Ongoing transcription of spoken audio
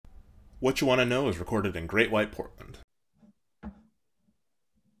What You Want to Know is recorded in Great White, Portland.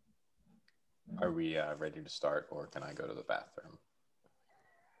 Are we ready to start, or can I go to the bathroom?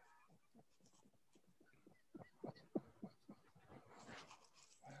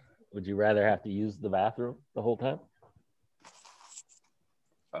 Would you rather have to use the bathroom the whole time?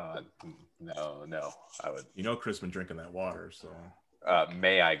 No, I would. You know Chris been drinking that water, so...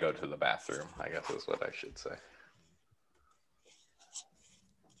 May I go to the bathroom, I guess is what I should say.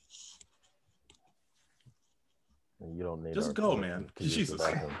 You don't need Just go, man. Jesus.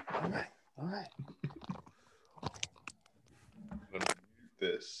 All right.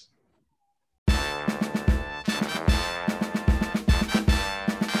 This.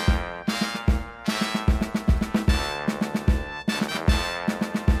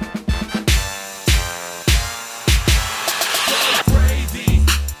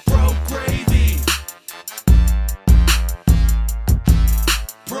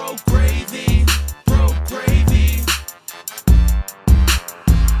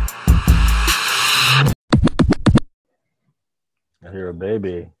 I hear a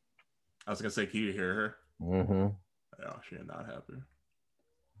baby. I was going to say, can you hear her? Mm-hmm. Oh, she is not happy.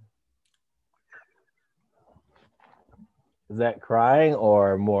 Is that crying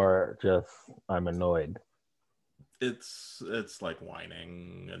or more just I'm annoyed? It's like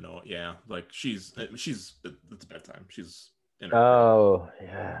whining, yeah. Like it's bedtime. She's in her Oh,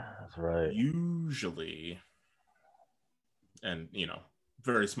 yeah, that's right. usually, and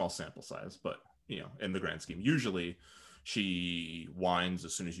very small sample size, but in the grand scheme, usually she whines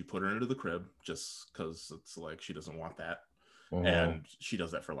as soon as you put her into the crib, just because it's like she doesn't want that. Mm-hmm. And she does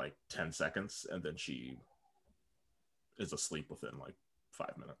that for like 10 seconds, and then she is asleep within like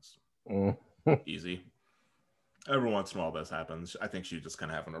 5 minutes. Easy. Every once in a while this happens. I think she's just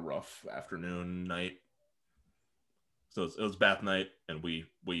kind of having a rough afternoon, night. So it was bath night, and we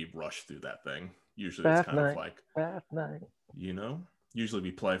rush through that thing. Usually bath it's kind night, of like bath night. Usually we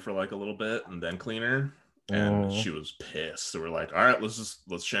play for like a little bit and then clean her. And she was pissed. So we're like, all right,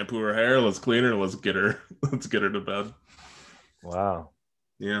 let's shampoo her hair, let's clean her, let's get her to bed. Wow.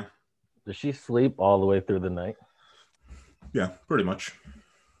 Yeah. Does she sleep all the way through the night? Yeah, pretty much.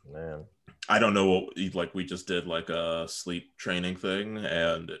 Man. I don't know what, like, we just did like a sleep training thing,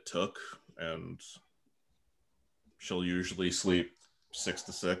 and it took, and she'll usually sleep 6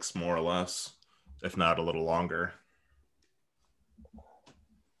 to 6, more or less, if not a little longer.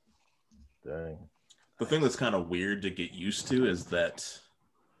 Dang. The thing that's kind of weird to get used to is that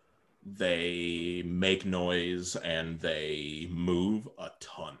they make noise and they move a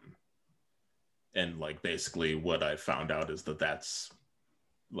ton. And like basically what I found out is that's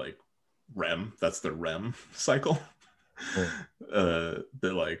like REM. That's their REM cycle. That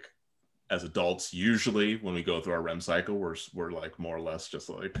like as adults, usually when we go through our REM cycle, we're like more or less just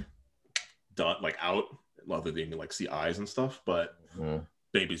like done, like out, other than you can like see eyes and stuff. But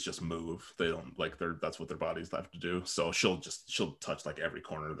babies just move. They don't like that's what their bodies have to do. So she'll touch like every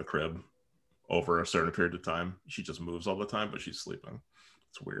corner of the crib over a certain period of time. She just moves all the time, but she's sleeping.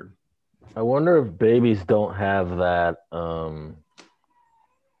 It's weird. I wonder if babies don't have that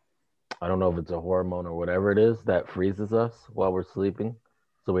I don't know if it's a hormone or whatever it is that freezes us while we're sleeping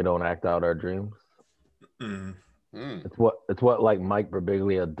so we don't act out our dreams. It's what like Mike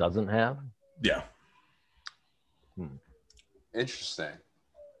Birbiglia doesn't have. Yeah. Interesting.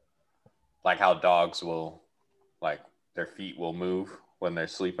 Like how dogs will, like, their feet will move when they're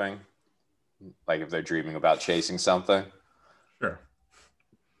sleeping. Like if they're dreaming about chasing something. Sure.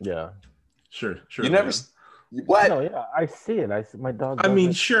 Yeah. Sure. You never... What? No, yeah, I see it. I see my dog. I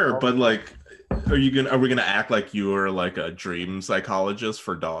mean, sure, but like, are we gonna act like you're like a dream psychologist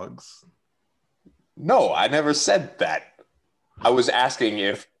for dogs? No, I never said that. I was asking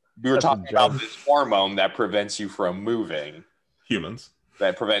if we were talking about this hormone that prevents you from moving. Humans.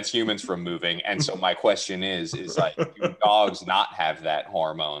 That prevents humans from moving. And so my question is like, do dogs not have that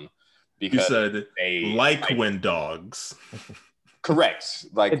hormone? Because you said like when dogs. Correct.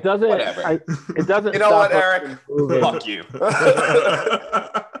 Like it doesn't. Whatever. It doesn't. You know what, Eric? Fuck you.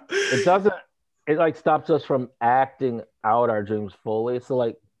 It doesn't. It like stops us from acting out our dreams fully. So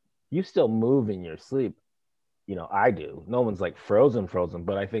like, you still move in your sleep. I do. No one's like frozen,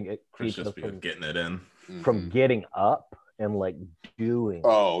 but I think it keeps us from getting it in, from getting up and like doing.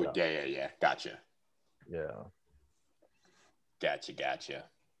 Oh stuff. yeah. Gotcha. Yeah. Gotcha.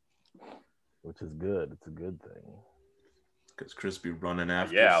 Which is good. It's a good thing. Because Chris be running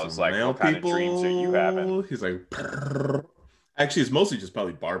after. Yeah, I was like, what kind of dreams are you having? He's like, Prrr. Actually, it's mostly just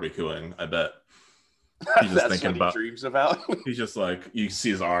probably barbecuing. I bet. He's just That's thinking what about. He dreams about. He's just like, you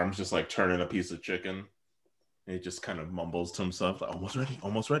see his arms just like turning a piece of chicken. He just kind of mumbles to himself, like, almost ready,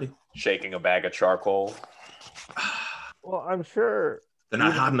 almost ready. Shaking a bag of charcoal. Well, I'm sure They're not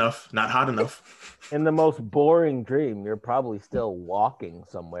even hot enough. Not hot enough. in the most boring dream, you're probably still walking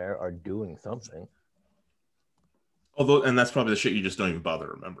somewhere or doing something. Although, and that's probably the shit you just don't even bother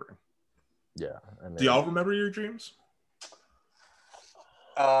remembering. Yeah. I mean, Do y'all remember your dreams?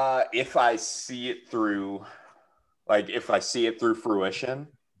 If I see it through, like if I see it through fruition,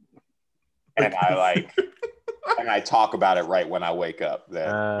 and I talk about it right when I wake up, then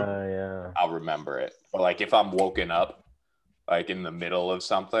yeah. I'll remember it. But like if I'm woken up, like in the middle of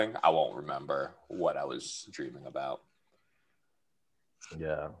something, I won't remember what I was dreaming about.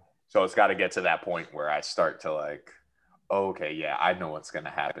 Yeah. So it's got to get to that point where I start to like, okay, yeah, I know what's going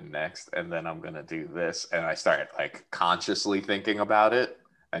to happen next. And then I'm going to do this. And I start like consciously thinking about it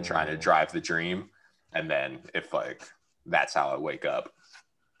and trying to drive the dream. And then if like, that's how I wake up.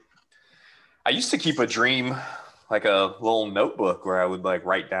 I used to keep a dream, like a little notebook where I would like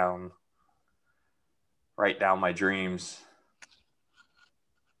write down my dreams.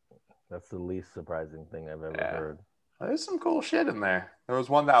 That's the least surprising thing I've ever heard. There's some cool shit in there. There was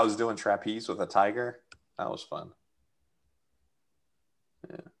one that I was doing trapeze with a tiger. That was fun.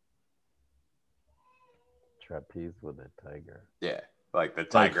 Yeah. Trapeze with a tiger. Yeah. Like the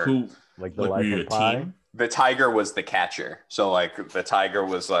tiger. Like who? Like the Like, were life you of a Pi? team? The tiger was the catcher. So like the tiger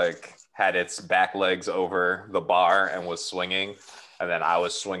was like had its back legs over the bar and was swinging. And then I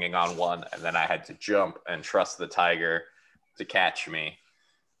was swinging on one. And then I had to jump and trust the tiger to catch me.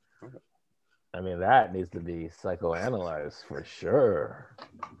 I mean, that needs to be psychoanalyzed for sure.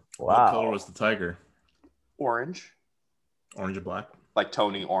 What Wow. color was the tiger? Orange. Orange or black? Like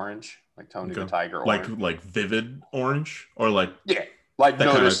Tony Orange. Like Tony the Tiger Orange. Like vivid orange, or like Yeah. Like that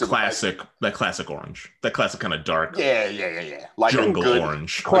kind of noticeable. classic, that classic orange, that classic kind of dark Yeah. Like jungle a good,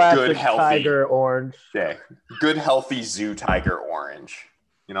 orange. Classic good, healthy tiger orange. Yeah. Good, healthy zoo tiger orange.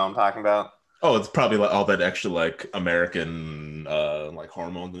 You know what I'm talking about? Oh, it's probably like all that extra like American like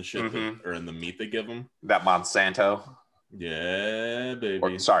hormones and shit that are in the meat they give them. That Monsanto. Yeah, baby.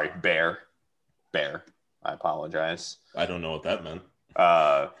 Or, sorry, Bear. I apologize. I don't know what that meant.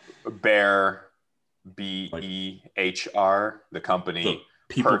 Bear, BEHR, the company. The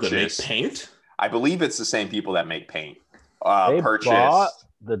people purchased, that make paint? I believe it's the same people that make paint. They Purchased bought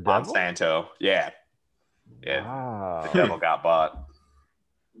the devil? Monsanto. Yeah. Wow. The devil got bought.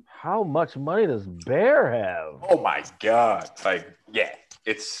 How much money does Bear have? Oh my God. Like, yeah,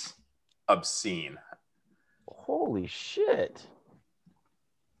 it's obscene. Holy shit.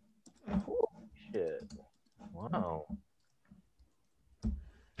 Holy shit. Wow.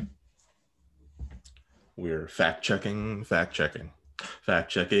 We're fact checking. Have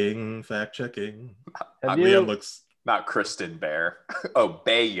Leah you, looks. Not Kristen Bear. Oh,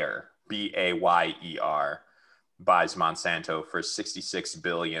 Bayer, Bayer, buys Monsanto for $66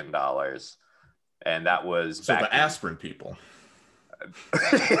 billion. And that was So the aspirin people.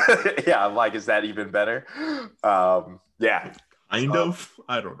 Yeah, I'm like, is that even better? Yeah. Kind of.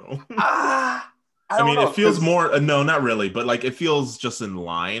 I don't know. I mean, don't know, it feels 'cause- more. No, not really. But like, it feels just in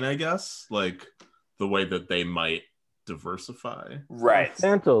line, I guess. Like the way that they might diversify. Right.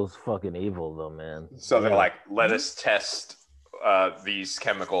 Monsanto's fucking evil though, man. So they're like, let us test these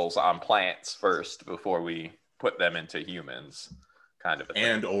chemicals on plants first before we put them into humans, kind of a thing.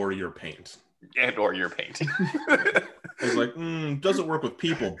 And or your paint. And or your painting. It's like, doesn't work with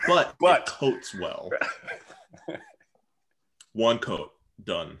people, but it coats well. One coat,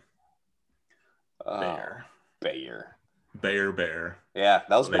 done. Bayer. Bayer. Yeah,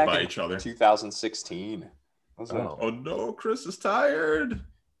 that was They back buy in each other. 2016. Oh no, Chris is tired.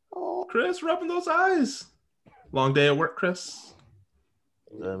 Oh. Chris, rubbing those eyes. Long day at work, Chris.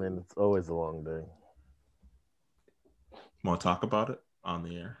 I mean, it's always a long day. Want to talk about it on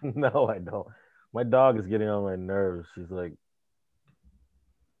the air? No, I don't. My dog is getting on my nerves. She's like,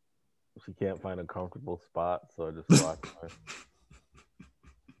 she can't find a comfortable spot, so I just watch her.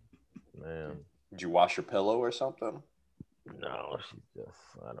 Man. Did you wash your pillow or something? No, she's just,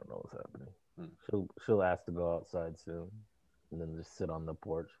 I don't know what's happening. She'll ask to go outside soon and then just sit on the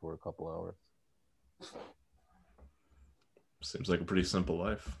porch for a couple hours. Seems like a pretty simple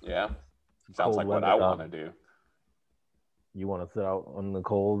life. Yeah. Sounds like what I want to do. You want to sit out on the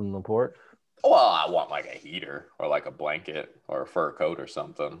cold in the porch? Well, I want like a heater or like a blanket or a fur coat or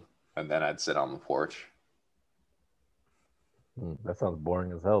something. And then I'd sit on the porch. That sounds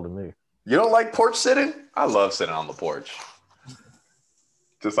boring as hell to me. You don't like porch sitting? I love sitting on the porch.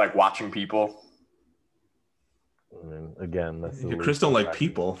 Just like watching people. I mean, again, that's Chris don't like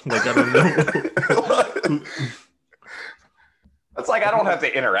people. Like, I don't know. It's like I don't have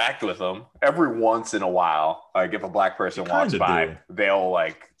to interact with them. Every once in a while, like if a black person walks by,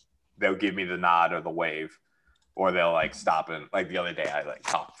 they'll give me the nod or the wave, or they'll like stop and like the other day I like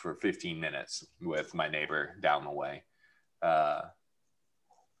talked for 15 minutes with my neighbor down the way. But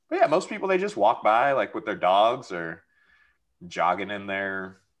yeah, most people they just walk by like with their dogs or jogging in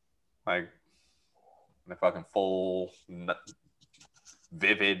their like the fucking full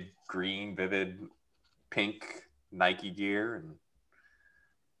vivid green, vivid pink Nike gear, and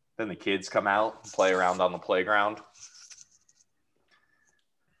then the kids come out and play around on the playground.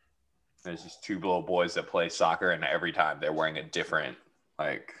 There's these two little boys that play soccer, and every time they're wearing a different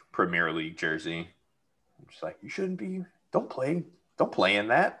like Premier League jersey. I'm just like, you shouldn't be. Don't play in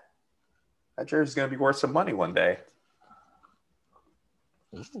that. That jersey's gonna be worth some money one day.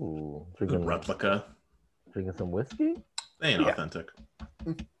 Ooh, The replica. Drinking some whiskey? They ain't authentic.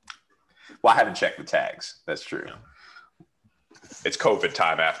 Well, I haven't checked the tags. That's true. Yeah. It's COVID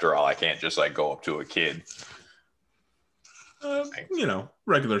time after all. I can't just like go up to a kid.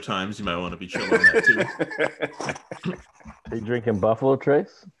 Regular times you might want to be chilling on that too. Are you drinking Buffalo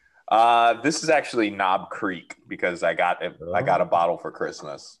Trace? This is actually Knob Creek because I got a bottle for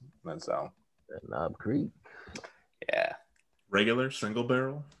Christmas, and so Knob Creek. Yeah. Regular single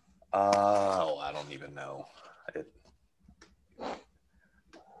barrel? I don't even know.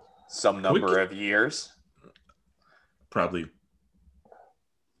 Some number of years. Probably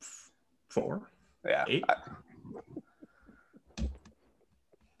 4. Yeah. 8.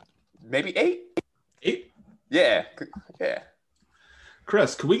 Maybe 8. 8. Yeah.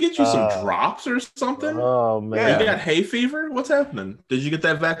 Chris, can we get you some drops or something? Oh man, you got hay fever? What's happening? Did you get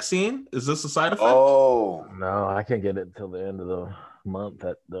that vaccine? Is this a side effect? Oh no, I can't get it until the end of the month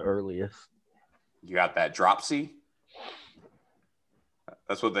at the earliest. You got that dropsy?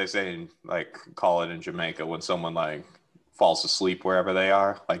 That's what they say, like call it in Jamaica when someone like falls asleep wherever they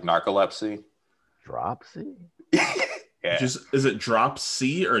are, like narcolepsy. Dropsy? Yeah. Is it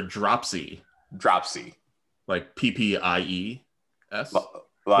dropsy or dropsy? Dropsy. Like PPIES?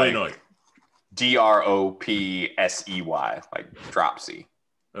 Like DROPSEY, like dropsy.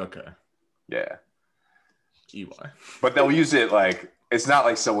 Okay. Yeah. EY. But they'll use it like it's not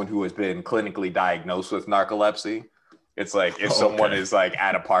like someone who has been clinically diagnosed with narcolepsy. It's like if someone is like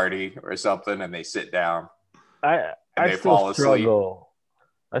at a party or something and they sit down I they fall asleep.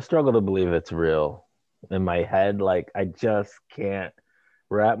 I struggle to believe it's real in my head. Like I just can't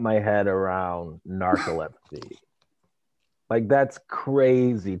wrap my head around narcolepsy. Like that's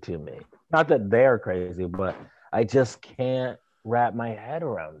crazy to me. Not that they're crazy, but I just can't wrap my head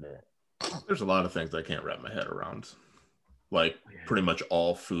around it. There's a lot of things I can't wrap my head around. Like pretty much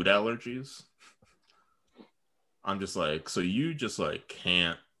all food allergies. I'm just like, so you just like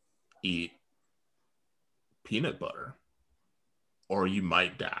can't eat peanut butter or you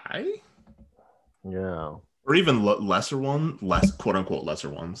might die? Yeah. Or even less quote unquote lesser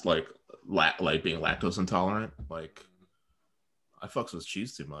ones, like being lactose intolerant. Like I fucks with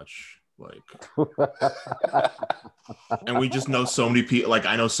cheese too much. Like and we just know so many people, like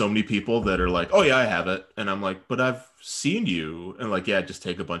I know so many people that are like, oh yeah, I have it. And I'm like, but I've seen you. And like, yeah, just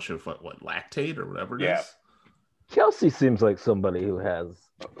take a bunch of what lactate or whatever it is. Kelsey seems like somebody who has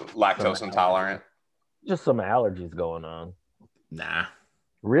lactose intolerant. Just some allergies going on. Nah.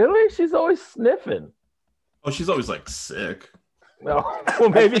 Really? She's always sniffing. Oh, she's always like sick. No. Well,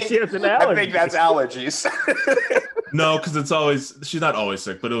 maybe she has an allergy. I think that's allergies. No, because she's not always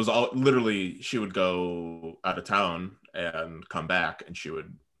sick, but it was literally she would go out of town and come back, and she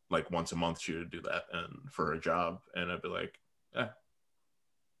would like once a month she would do that and for her job, and I'd be like,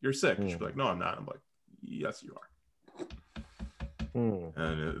 you're sick. She'd be like, no, I'm not. I'm like, yes, you are.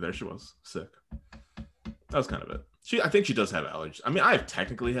 And there she was, sick. That was kind of it. I think she does have allergies. I mean, I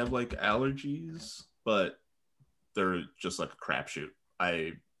technically have like allergies, but they're just like a crapshoot.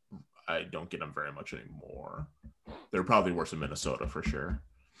 I don't get them very much anymore. They're probably worse in Minnesota for sure.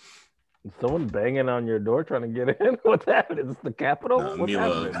 Someone banging on your door trying to get in? What's happening? Is this the Capitol?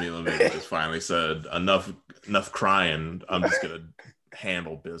 Mila maybe just finally said enough crying. I'm just gonna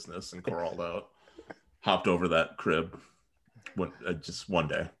handle business and crawled out. Hopped over that crib. Just one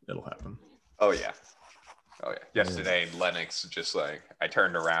day it'll happen. Oh yeah. Yesterday, Lennox just like I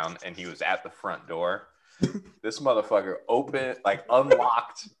turned around and he was at the front door. This motherfucker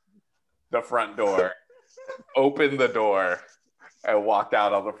unlocked the front door, opened the door, and walked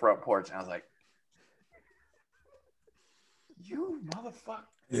out on the front porch. And I was like, "You motherfucker!"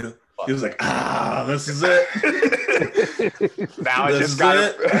 Yeah. He was like, this is it. Now I just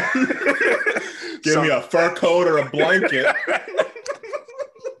got give me a fur coat or a blanket.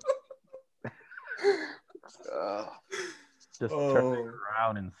 Just turning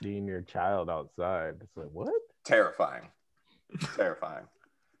around and seeing your child outside. It's like, what? Terrifying. Terrifying.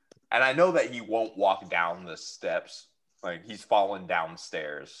 And I know that he won't walk down the steps. Like, he's fallen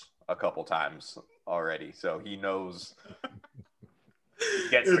downstairs a couple times already. So he knows,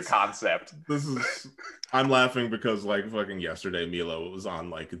 gets the concept. I'm laughing because, like, fucking yesterday, Milo was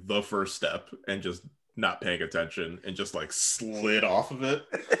on, like, the first step and just not paying attention and just, like, slid off of it.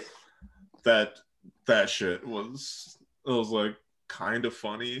 That shit was, it was, like, kind of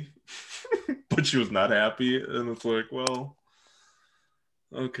funny, but she was not happy. And it's like, well,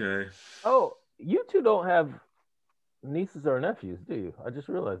 okay. Oh, you two don't have nieces or nephews, do you? I just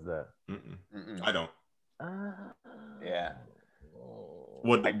realized that. I don't. Yeah.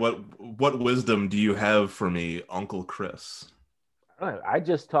 What wisdom do you have for me, Uncle Chris? I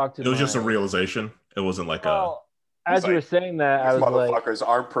just talked to. It was just a realization. It wasn't like As you were saying that, I was motherfuckers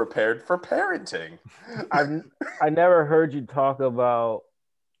aren't prepared for parenting. I never heard you talk about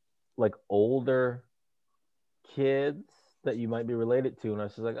like older kids that you might be related to, and I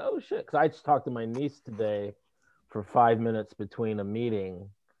was just like, oh shit, because I just talked to my niece today for 5 minutes between a meeting,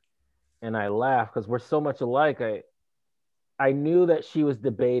 and I laughed because we're so much alike. I knew that she was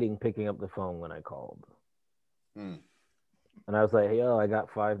debating picking up the phone when I called, and I was like, hey, yo, I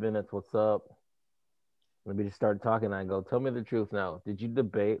got 5 minutes. What's up? Let me just start talking. I go, tell me the truth now. Did you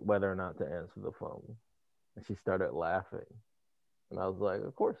debate whether or not to answer the phone? And she started laughing. And I was like,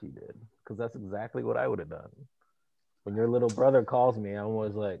 of course you did. Because that's exactly what I would have done. When your little brother calls me, I'm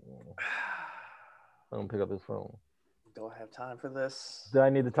always like, I don't pick up his phone. Don't have time for this. Do I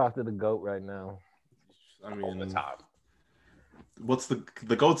need to talk to the goat right now? I mean, all the time. What's the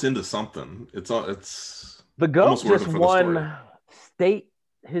goat's into something? It's the goat just won state.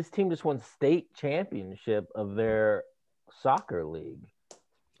 His team just won state championship of their soccer league.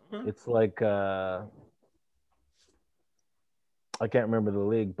 It's like I can't remember the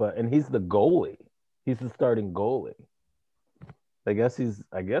league, and he's the goalie. He's the starting goalie. I guess he's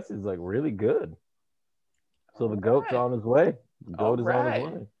like really good. So the goat's on his way. The goat is on his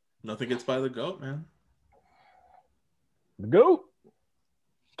way. Nothing gets by the goat, man. The goat.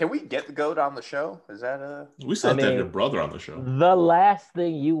 Can we get the goat on the show? Is that we still have to have your brother on the show. The last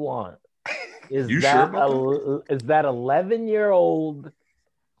thing you want is is that 11-year-old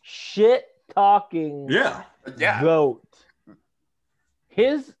shit talking goat.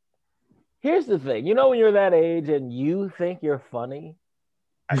 Here's the thing. You know when you're that age and you think you're funny?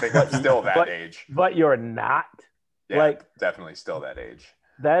 I think I'm still that age. But you're not. Yeah, like definitely still that age.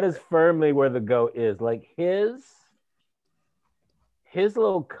 That is firmly where the goat is. Like his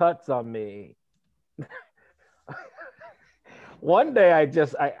little cuts on me. One day I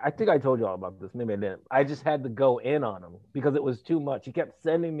think I told you all about this. Maybe I didn't. I just had to go in on him because it was too much. He kept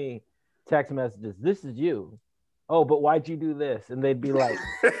sending me text messages. This is you. Oh, but why'd you do this? And they'd be like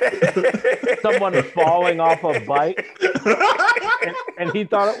someone falling off a bike. And he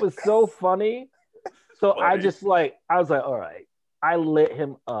thought it was so funny. So I was like, all right. I lit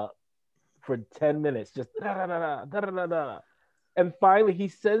him up for 10 minutes. Just da-da-da-da. And finally, he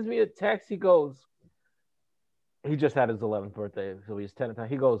sends me a text. He goes, he just had his 11th birthday, so he's 10 at the time.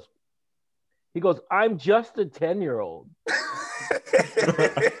 He goes, I'm just a 10-year-old.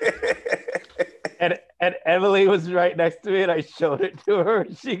 and Emily was right next to me, and I showed it to her.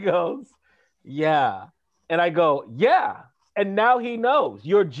 And she goes, yeah. And I go, yeah. And now he knows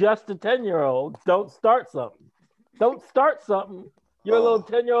you're just a 10-year-old. Don't start something. Your little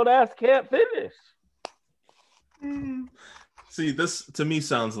 10-year-old ass can't finish. See, this to me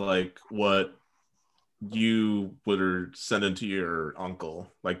sounds like what you would send into your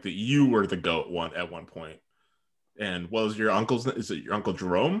uncle, like that you were the goat at one point. And what was your uncle's name? Is it your Uncle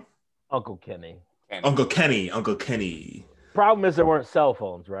Jerome? Uncle Kenny. Uncle Kenny. Problem is there weren't cell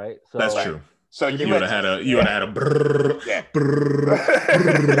phones, right? So that's true. So you would have had a brrr, yeah. brrr,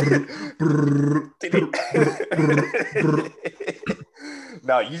 brrr, brrr.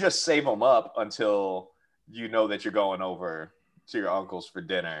 No, you just save them up until you know that you're going over to your uncle's for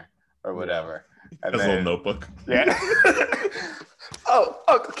dinner or whatever. And then, a little notebook. Yeah. Oh,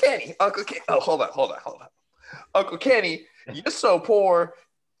 Uncle Kenny. Oh, hold on. Uncle Kenny, you're so poor,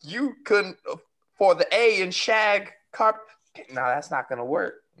 you couldn't afford the A in shag carpet. No, that's not going to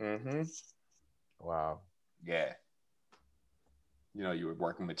work. Mm-hmm. Wow. Yeah. You know, you were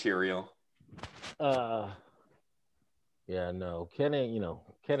working material. Yeah, no. Kenny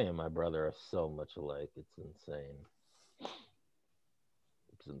and my brother are so much alike. It's insane.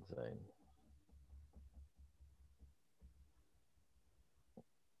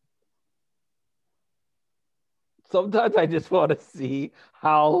 Sometimes I just want to see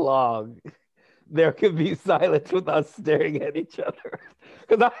how long there could be silence with us staring at each other.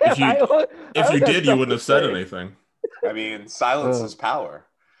 Because if you did, you wouldn't have said anything. I mean, silence is power.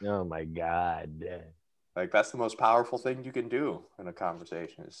 Oh my God. Like, that's the most powerful thing you can do in a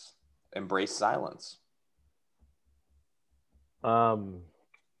conversation is embrace silence.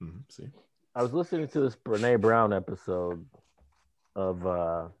 See, I was listening to this Brene Brown episode of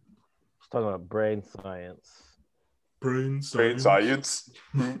she's talking about brain science. Brain science.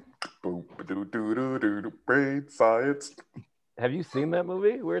 Boom, do do do do brain science. Have you seen that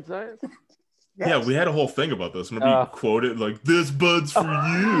movie, Weird Science? Yes. Yeah, we had a whole thing about this. Remember you quoted like, "This bud's for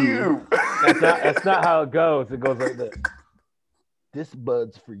you." That's not how it goes. It goes like this. This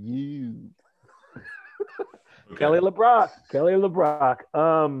bud's for you. Okay. Kelly LeBrock.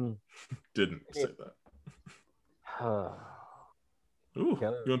 Didn't say that. Ooh,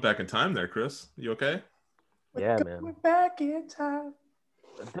 you went back in time there, Chris. You okay? Yeah, man. We're back in time.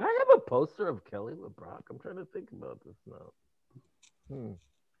 Did I have a poster of Kelly LeBrock? I'm trying to think about this now.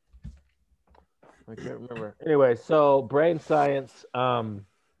 I can't remember. Anyway, so brain science.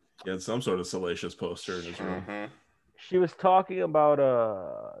 He had some sort of salacious poster in his room. Mm-hmm. She was talking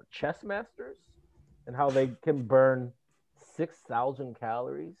about chess masters and how they can burn 6,000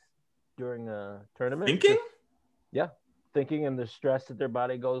 calories during a tournament. Thinking? Yeah, thinking and the stress that their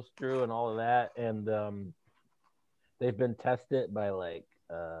body goes through and all of that. And they've been tested by like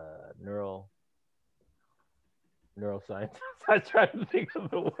neuroscientists. I'm trying to think of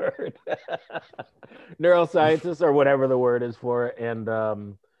the word. Neuroscientists or whatever the word is for it. And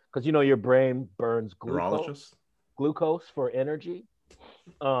because your brain burns glucose for energy.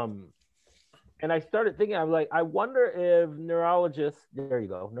 And I started thinking, I was like, I wonder if neurologists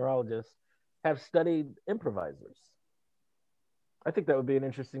have studied improvisers. I think that would be an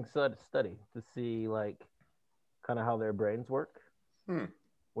interesting study to see like kind of how their brains work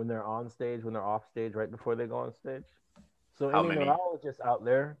when they're on stage, when they're off stage, right before they go on stage. So any neurologists out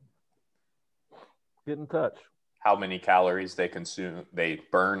there, get in touch. How many calories they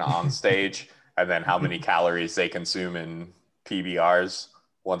burn on stage, and then how many calories they consume in PBRs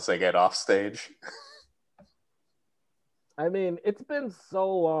once they get off stage. I mean, it's been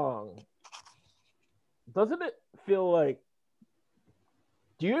so long. Doesn't it feel like,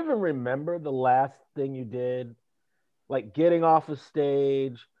 do you even remember the last thing you did? Like getting off a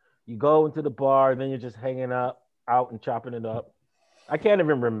stage, you go into the bar, and then you're just hanging out and chopping it up. I can't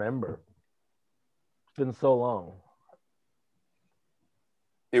even remember. It's been so long.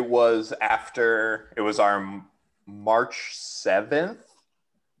 It was our March 7th,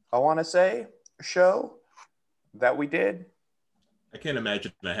 I want to say, show that we did. I can't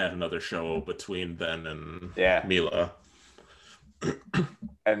imagine I had another show between then and Mila.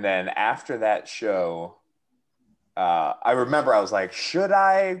 And then after that show, I remember I was like, should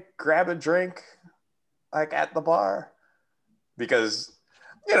I grab a drink like at the bar? Because,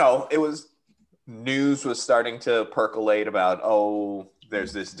 news was starting to percolate about,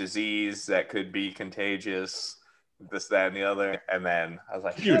 there's this disease that could be contagious, this, that, and the other. And then I was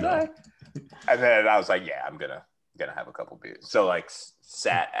like, should I? And then I was like, yeah, I'm gonna have a couple beers. So like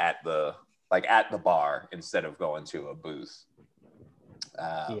sat at the bar instead of going to a booth.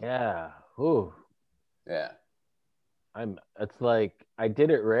 Yeah. Ooh. Yeah. It's like I did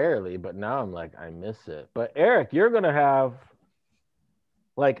it rarely, but now I'm like, I miss it. But Eric, you're gonna have,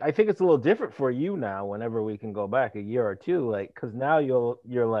 like, I think it's a little different for you now whenever we can go back a year or two, like, because now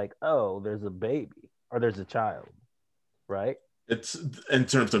you're like, oh, there's a baby or there's a child, right? It's in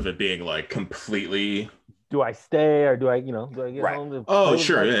terms of it being like completely. Do I stay or do I get home? Oh,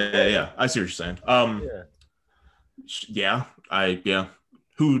 sure. Yeah. I see what you're saying.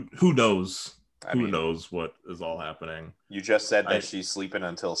 Who knows? Who knows what is all happening? You just said that she's sleeping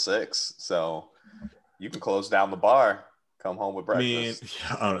until 6, so you can close down the bar, come home with breakfast.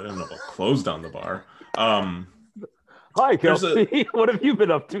 I don't know. Close down the bar. Hi, Kelsey. What have you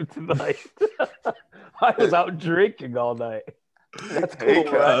been up to tonight? I was out drinking all night. That's cool,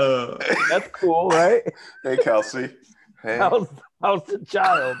 right? That's cool, right? Hey, Kelsey. Hey. How's the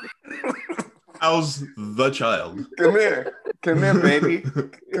child? How's the child? Come here, baby.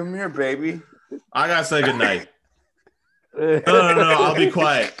 Come here, baby. I gotta say goodnight. No. I'll be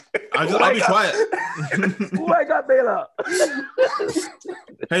quiet. I'll be quiet. Oh, I got Bela.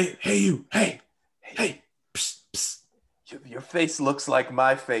 Hey, you. Hey. Psst, psst. Your face looks like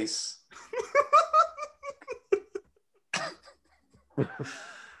my face. Which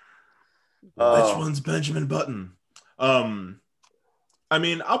one's Benjamin Button? I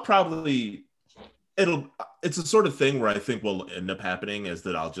mean, it's a sort of thing where I think will end up happening is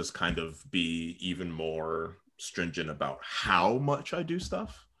that I'll just kind of be even more stringent about how much I do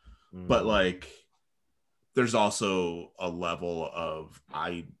stuff. But like, there's also a level of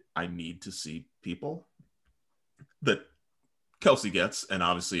I need to see people that Kelsey gets, and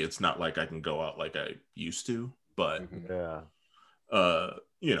obviously it's not like I can go out like I used to, but Yeah.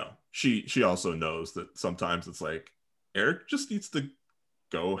 you know, she also knows that sometimes it's like Eric just needs to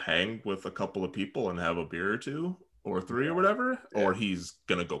go hang with a couple of people and have a beer or two or three or whatever, or he's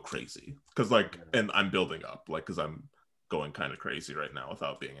gonna go crazy. Because like, and I'm building up, like, because I'm going kind of crazy right now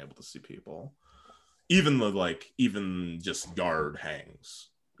without being able to see people. Even just yard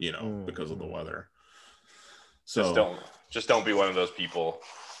hangs, you know, because of the weather. So just don't be one of those people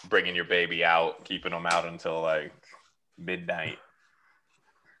bringing your baby out, keeping them out until like midnight.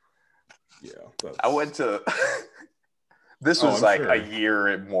 Yeah, I went to this was like a year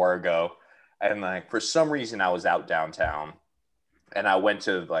and more ago, and like for some reason I was out downtown, and I went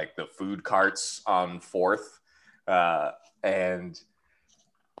to like the food carts on 4th, and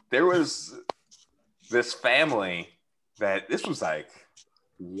there was this family that this was like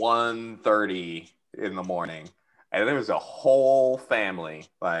 1:30 in the morning, and there was a whole family,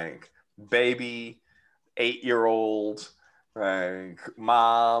 like baby, 8-year-old, like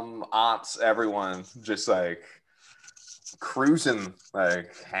mom, aunts, everyone just like cruising,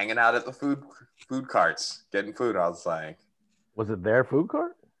 like hanging out at the food carts, getting food. I was like, was it their food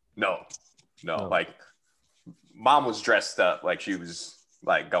cart? No. Like mom was dressed up like she was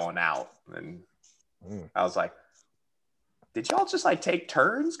like going out, and I was like, did y'all just like take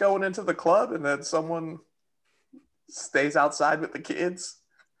turns going into the club and then someone stays outside with the kids?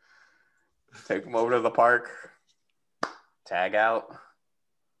 Take them over to the park, tag out.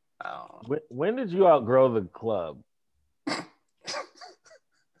 When did you outgrow the club?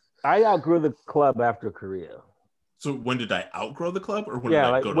 I outgrew the club after Korea. So when did I outgrow the club, or when did I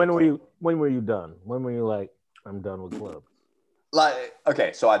like, go to when the were club? when were you done? When were you like, I'm done with club? Like,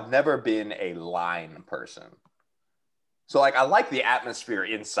 okay, so I've never been a line person. So like I like the atmosphere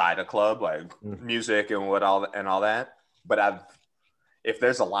inside a club, like music and all that. But if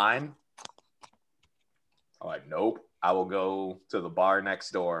there's a line, I'm like, nope. I will go to the bar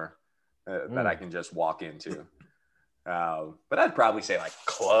next door that I can just walk into. But I'd probably say like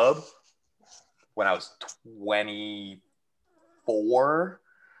club when I was 24.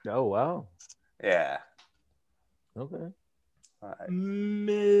 Oh wow. Yeah. Okay.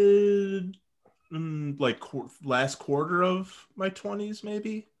 Last quarter of my 20s,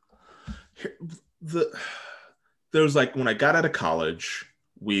 maybe. There was like when I got out of college,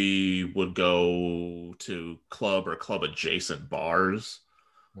 we would go to club or club adjacent bars,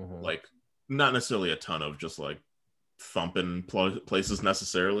 like not necessarily a ton of just like thumping places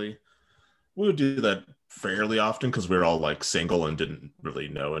necessarily. We would do that fairly often because we were all like single and didn't really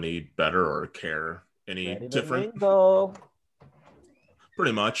know any better or care any different.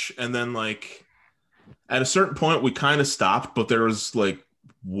 Pretty much. And then like at a certain point we kind of stopped, but there was like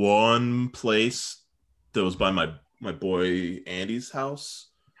one place that was by my boy Andy's house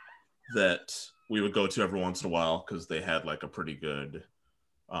that we would go to every once in a while because they had like a pretty good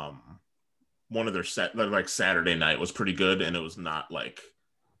one of their like Saturday night was pretty good, and it was not like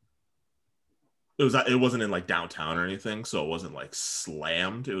it wasn't in like downtown or anything, so it wasn't like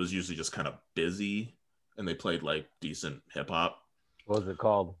slammed. It was usually just kind of busy, and they played like decent hip hop. What was it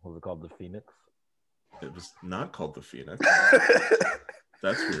called? Was it called the Phoenix? It was not called the Phoenix.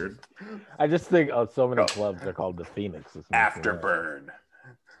 That's weird. I just think of so many clubs are called the Phoenix. Afterburn.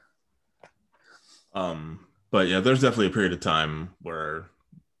 But yeah, there's definitely a period of time where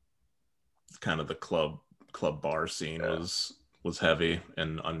kind of the club bar scene was heavy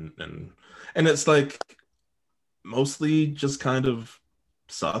and it's like mostly just kind of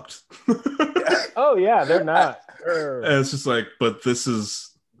sucked. Oh yeah, they're not. And it's just like, but this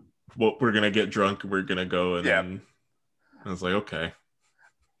is what we're gonna get drunk. We're gonna go and I was like, okay.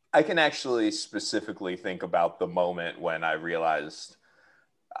 I can actually specifically think about the moment when I realized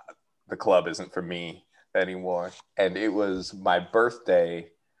the club isn't for me anymore, and it was my birthday.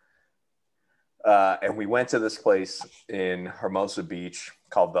 And we went to this place in Hermosa Beach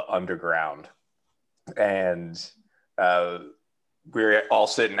called the Underground. And we were all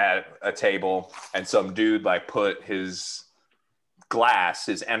sitting at a table, and some dude like put his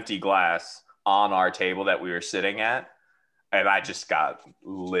empty glass on our table that we were sitting at. And I just got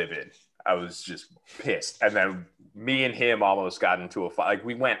livid. I was just pissed. And then me and him almost got into a fight. Like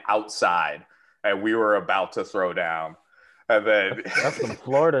we went outside and we were about to throw down. And then that's some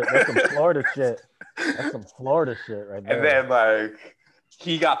Florida shit. That's some Florida shit right there. And then like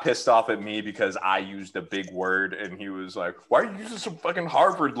he got pissed off at me because I used a big word, and he was like, "Why are you using some fucking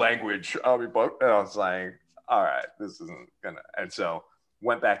Harvard language?" And I was like, "All right, this isn't gonna." And so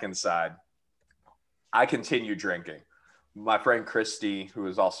went back inside, I continued drinking. My friend Christy, who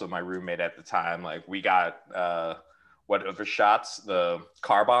was also my roommate at the time, like we got what are the shots? The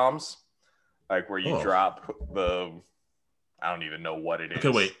car bombs, like where you drop the. I don't even know what it is. Okay,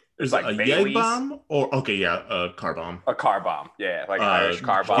 wait. Is like it a Bailey's. Yeg bomb or a car bomb. A car bomb, yeah, like Irish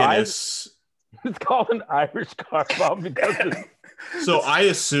car bomb. Guinness. It's called an Irish car bomb because. So I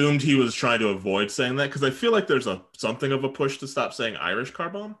assumed he was trying to avoid saying that because I feel like there's something of a push to stop saying Irish car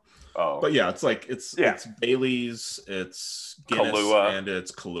bomb. Oh, but yeah, it's like it's Bailey's, it's Guinness, Kahlua. And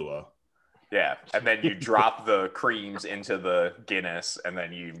it's Kahlua. Yeah, and then you drop the creams into the Guinness, and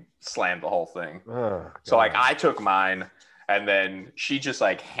then you slam the whole thing. Oh, so like I took mine, and then she just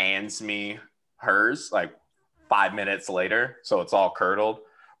like hands me hers like 5 minutes later, so it's all curdled.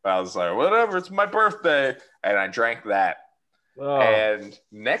 But I was like, whatever, it's my birthday, and I drank that. Oh. And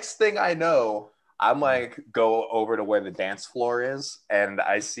next thing I know, I'm like, go over to where the dance floor is, and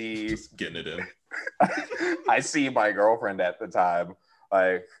I see just getting it in. I see my girlfriend at the time,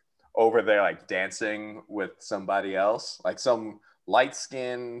 like over there, like dancing with somebody else, like some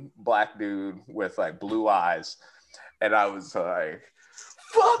light-skinned black dude with like blue eyes, and I was like,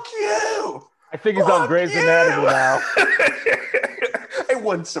 "Fuck you!" I think he's on Grey's Anatomy now. It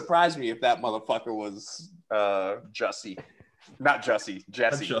wouldn't surprise me if that motherfucker was Jussie. Not Jussie,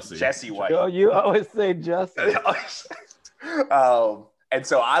 Jesse White. Oh, you always say Jussie. And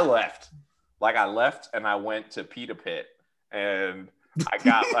so I left. Like I left and I went to Pita Pit and I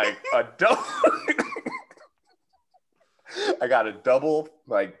got like a double. I got a double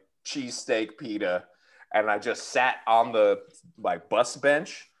like cheesesteak pita, and I just sat on the like bus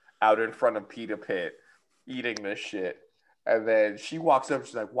bench out in front of Pita Pit eating this shit. And then she walks up,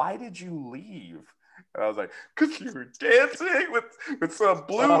 she's like, "Why did you leave?" And I was like, "Because you were dancing with some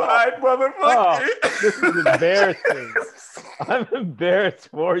blue-eyed motherfucker." Oh, this is embarrassing. I'm embarrassed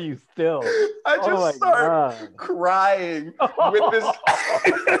for you still. I just start crying with this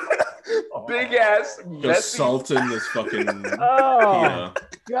big-ass, messy... Just salting this fucking...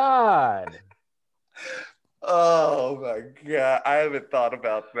 God. Oh, my God. I haven't thought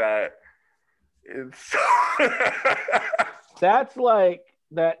about that. It's... That's like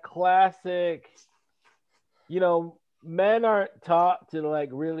that classic... You know, men aren't taught to like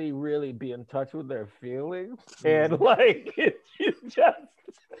really, really be in touch with their feelings, and like it's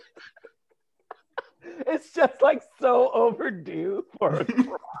just like so overdue for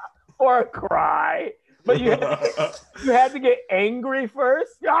a cry. But you had to get angry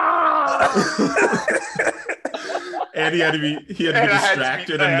first. And he had to be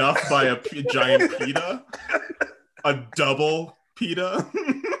distracted enough by a giant pita, a double pita.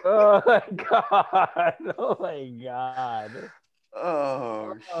 Oh my God. Oh my God.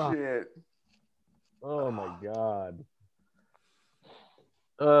 Oh shit. Oh my God.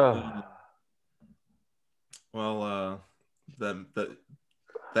 Well,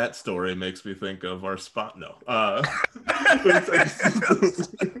 that story makes me think of our spot. No.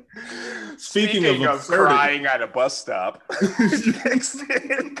 Speaking of crying at a bus stop.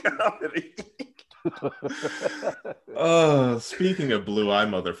 Comedy. Speaking of blue eye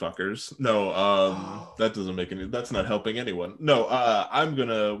motherfuckers, no, that doesn't make any. That's not helping anyone. No,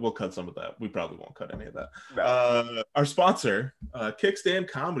 we'll cut some of that. We probably won't cut any of that. No. Our sponsor, Kickstand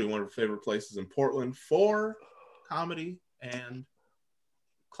Comedy, one of our favorite places in Portland for comedy and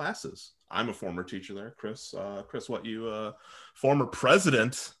classes. I'm a former teacher there, Chris. Chris, what you former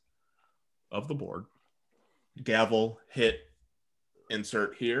president of the board? Gavel, hit,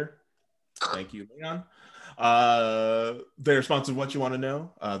 insert here. Thank you, Leon. They're sponsored What You Want to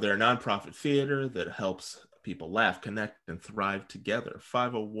Know. They're a nonprofit theater that helps people laugh, connect, and thrive together.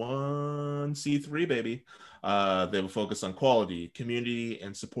 501c3, baby. They have a focus on quality, community,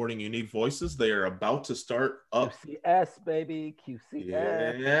 and supporting unique voices. They are about to start up. QCS, baby.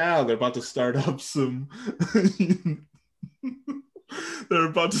 QCS. Yeah, they're about to start up some... They're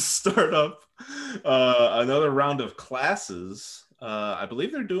about to start up another round of classes. I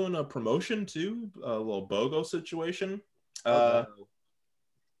believe they're doing a promotion too, a little BOGO situation. Head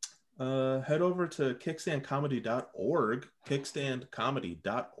over to kickstandcomedy.org,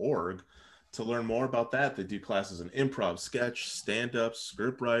 kickstandcomedy.org, to learn more about that. They do classes in improv, sketch, stand-up,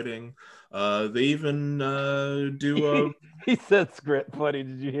 script writing. They even do a... He said script funny,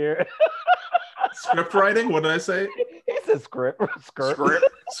 did you hear it? Script writing? What did I say? He said script. Script.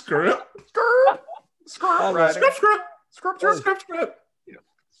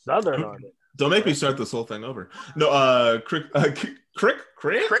 Southern on it. Don't make me start this whole thing over. No, Crickstand.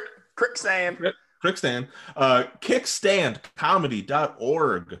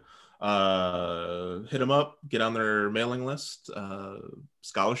 Kickstandcomedy.org. Hit them up, get on their mailing list,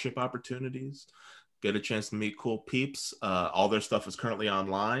 scholarship opportunities, get a chance to meet cool peeps. All their stuff is currently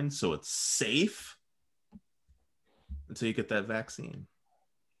online, so it's safe until you get that vaccine.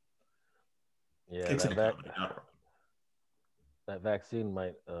 Yeah, that vaccine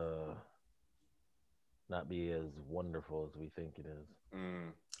might not be as wonderful as we think it is.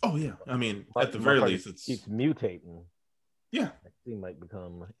 Oh yeah, I mean, at the very least, it keeps mutating. Yeah, vaccine might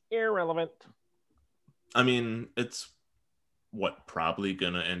become irrelevant. I mean, it's probably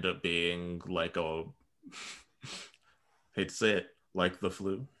gonna end up being like a hate to say it, like the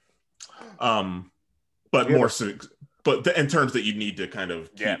flu. But more so, but in terms that you need to kind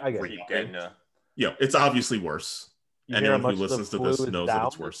of keep getting. Yeah, it's obviously worse. Anyone who listens to this knows that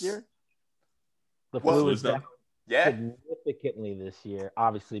it's worse. The flu is down significantly this year,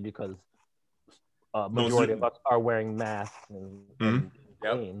 obviously because majority of us are wearing masks and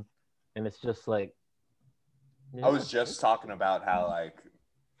clean, and it's just like. I was just talking about how like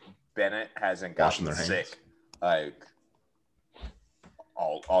Bennett hasn't gotten sick like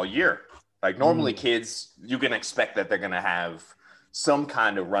all year. Like normally kids, you can expect that they're gonna have some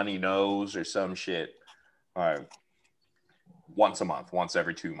kind of runny nose or some shit once a month, once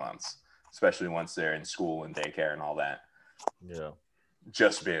every 2 months, especially once they're in school and daycare and all that. Yeah.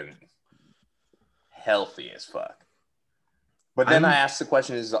 Just been healthy as fuck. But then I asked the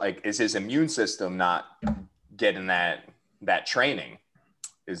question is his immune system not getting that training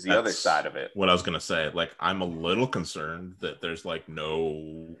is the other side of it. What I was going to say, like, I'm a little concerned that there's like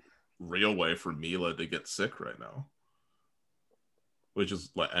no real way for Mila to get sick right now. Which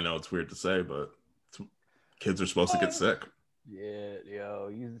is like, I know it's weird to say, but kids are supposed to get sick. Yeah, yo,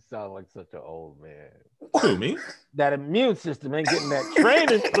 you sound like such an old man. Who, me? That immune system ain't getting that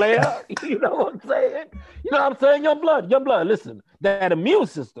training, player. You know what I'm saying? You know what I'm saying? Young blood, listen. That immune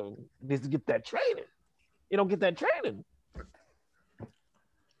system needs to get that training. You don't get that training.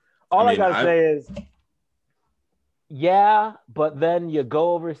 All I gotta say is, yeah, but then you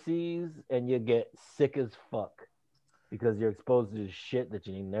go overseas and you get sick as fuck because you're exposed to shit that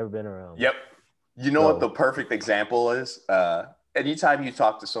you've never been around. Yep. You know what the perfect example is? Anytime you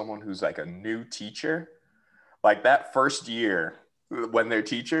talk to someone who's like a new teacher, like that first year when they're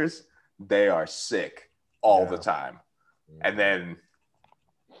teachers, they are sick all the time. And then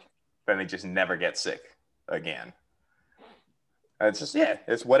they just never get sick again. It's just,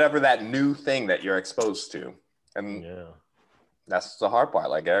 it's whatever that new thing that you're exposed to. And that's the hard part,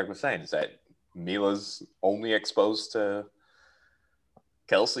 like Eric was saying, is that Mila's only exposed to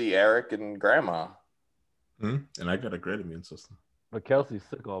Kelsey, Eric, and Grandma. And I got a great immune system. But Kelsey's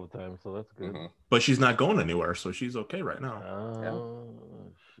sick all the time, so that's good. But she's not going anywhere, so she's okay right now.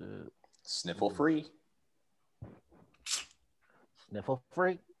 Oh, shit. Sniffle free. Sniffle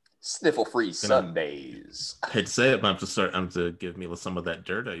free? Sniffle free Sundays. I hate to say it, but I'm to give Mila some of that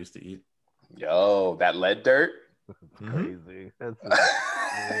dirt I used to eat. Yo, that lead dirt? Crazy. That's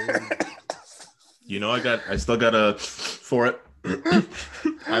you know, I still got a for it.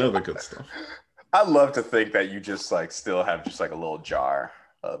 I know the good stuff. I love to think that you just like still have just like a little jar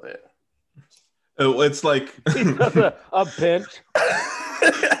of it. Oh, it's like a pinch.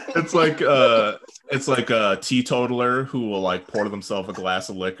 It's like a teetotaler who will like pour themselves a glass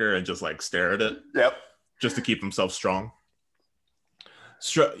of liquor and just like stare at it. Yep. Just to keep themselves strong.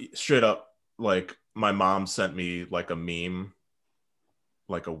 Straight up, like my mom sent me like a meme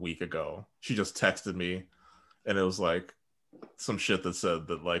like a week ago. She just texted me and it was like some shit that said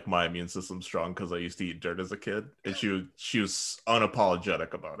that like my immune system's strong because I used to eat dirt as a kid, and she was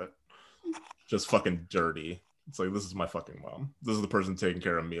unapologetic about it. Just fucking dirty. It's like, this is my fucking mom. This is the person taking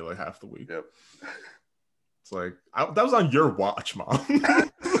care of me like half the week. Yep. It's like, that was on your watch, Mom.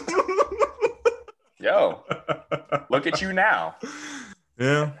 Yo, look at you now.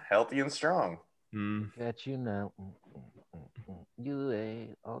 Yeah. Healthy and strong. At you now. You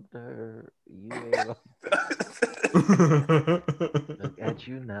ate all dirt. You ate all Look at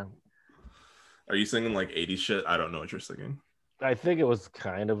you now. Are you singing like 80s shit? I don't know what you're singing. I think it was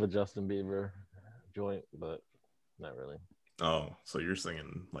kind of a Justin Bieber joint, but not really. Oh, so you're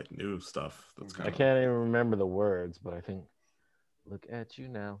singing like new stuff. That's kind I can't even remember the words, but I think look at you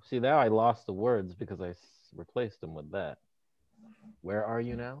now. See, now I lost the words because I replaced them with that. Where are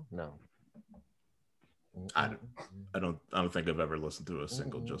you now? No. I don't think I've ever listened to a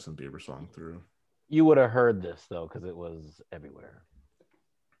single Justin Bieber song through. You would have heard this though, because it was everywhere.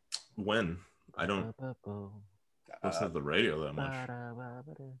 When? I don't listen to the radio that much.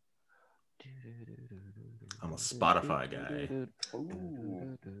 I'm a Spotify guy.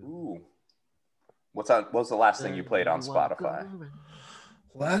 Ooh. What was the last thing you played on Spotify?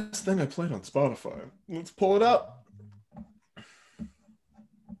 Last thing I played on Spotify. Let's pull it up.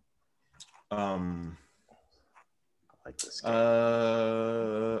 I like this game.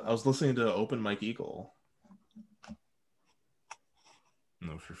 I was listening to Open Mike Eagle. I don't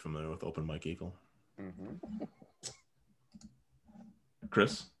know if you're familiar with Open Mike Eagle. Mm-hmm.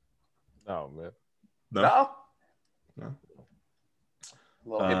 Chris? Oh man. No?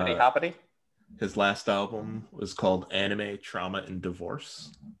 Little hippity hoppity? His last album was called Anime, Trauma, and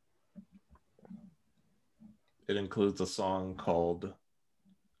Divorce. It includes a song called...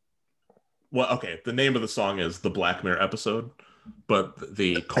 Well, okay, the name of the song is The Black Mirror Episode, but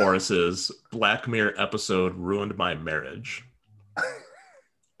the chorus is Black Mirror Episode Ruined My Marriage.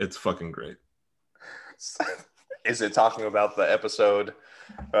 It's fucking great. Is it talking about the episode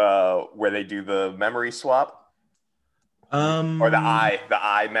where they do the memory swap? Or the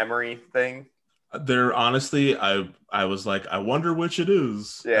eye memory thing? There, honestly, I was like, I wonder which it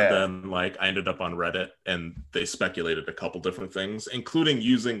is. Yeah. And then like I ended up on Reddit and they speculated a couple different things, including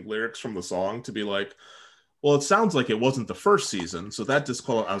using lyrics from the song to be like, well, it sounds like it wasn't the first season, so that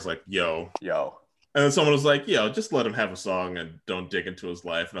I was like, yo. And then someone was like, yo, just let him have a song and don't dig into his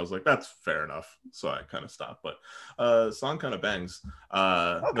life. And I was like, that's fair enough. So I kind of stopped. But song kind of bangs.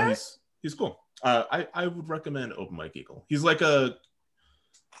 Okay. No, he's cool. I would recommend Open Mike Eagle. He's like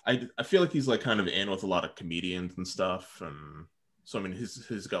I feel like he's like kind of in with a lot of comedians and stuff. And so, I mean,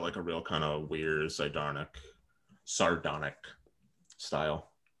 he's got like a real kind of weird, sardonic style.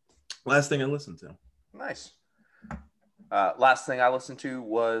 Last thing I listened to. Nice. Last thing I listened to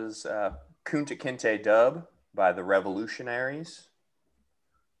was Kunta Kinte Dub by the Revolutionaries.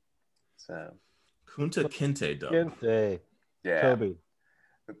 So Kunta Kinte Dub. Kinte. Yeah. Toby.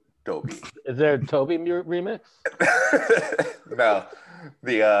 Is there a Toby remix? No.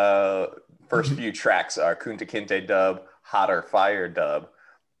 The first few tracks are Kunta Kinte Dub, Hotter Fire Dub,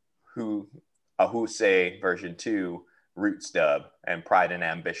 Ahuse version 2, Roots Dub, and Pride and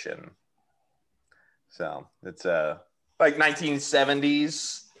Ambition. So it's like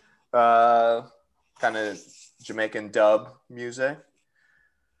 1970s kind of Jamaican dub music.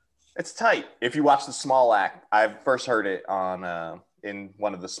 It's tight. If you watch the Small Act, I first heard it on in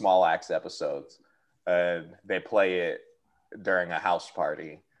one of the Small Acts episodes. They play it during a house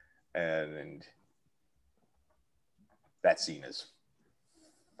party, and that scene is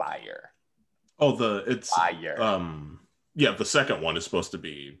fire. Oh, it's fire. Yeah, the second one is supposed to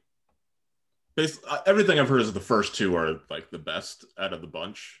be everything I've heard is the first two are like the best out of the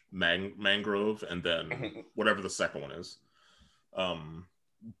bunch, Mangrove, and then whatever the second one is,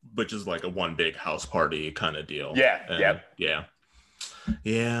 which is like a one big house party kind of deal. Yeah.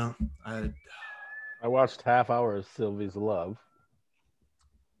 I watched half hour of Sylvie's Love,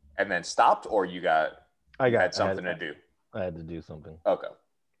 and then stopped, or you had something to do. I had to do something. Okay.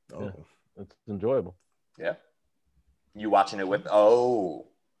 Oh, yeah, it's enjoyable. Yeah. You watching it with? Mm-hmm.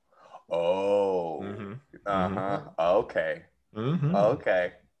 Okay. Mm-hmm.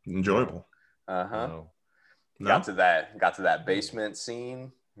 Okay. Enjoyable. No. Got to that basement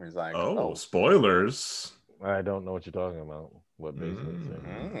scene. He's like, oh, spoilers. I don't know what you're talking about. What basement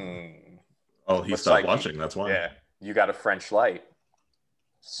scene? Oh, he stopped watching. That's why. Yeah. You got a French light.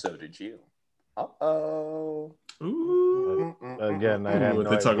 So did you. Uh-oh. Ooh. Again, I have Are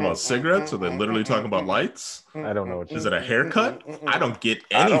they talking about cigarettes? Are they literally talking about lights? I don't know what Is it a haircut? I don't get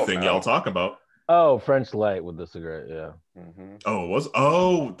anything y'all talk about. Oh, French light with the cigarette, yeah. Mm-hmm. Oh, it was?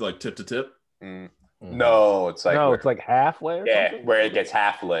 Oh, like tip to tip? Mm-hmm. No, it's like halfway or something? Where it gets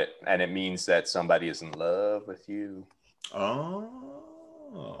half lit, and it means that somebody is in love with you. Oh.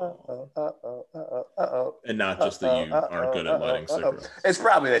 And not just that you aren't good at lighting cigarettes. It's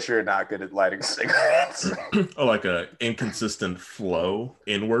probably that you're not good at lighting cigarettes. Oh, like a inconsistent flow,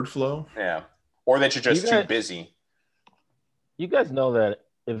 inward flow? Yeah. Or that you're just too busy. You guys know that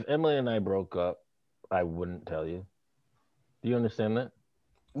if Emily and I broke up, I wouldn't tell you. Do you understand that?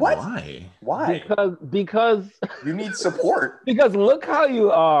 What? Why? Because you need support. Because look how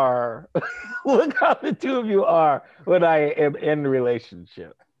you are. Look how the two of you are when I am in a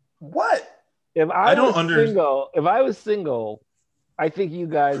relationship. What? If I was single, I think you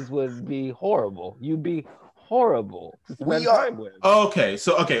guys would be horrible. You'd be horrible to spend time with. Okay,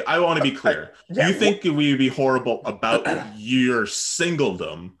 I want to be clear. You think we would be horrible about your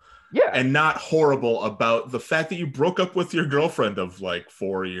singledom? Yeah. And not horrible about the fact that you broke up with your girlfriend of like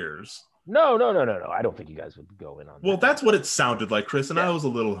 4 years. No. I don't think you guys would go in on that. Well, that's what it sounded like, Chris, and I was a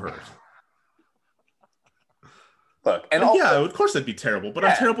little hurt. Look, and also, of course that'd be terrible, but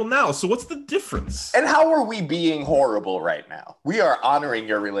I'm terrible now. So what's the difference? And how are we being horrible right now? We are honoring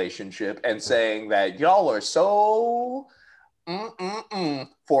your relationship and saying that y'all are so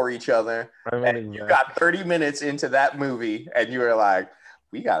for each other. I mean, and you got 30 minutes into that movie, and you were like,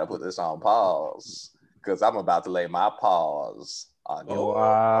 we got to put this on pause because I'm about to lay my paws on you.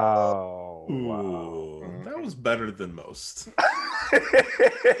 Wow. Ooh, that was better than most.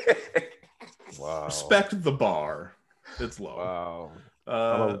 Wow. Respect the bar. It's low. Wow.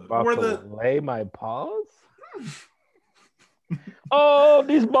 I'm about where to lay my paws? Oh,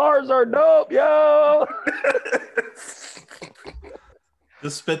 these bars are dope, yo.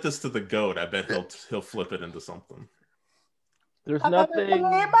 Just spit this to the goat. I bet he'll flip it into something. There's nothing. Lay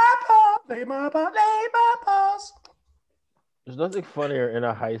my paws. There's nothing funnier in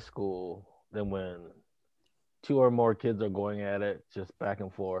a high school than when 2 or more kids are going at it just back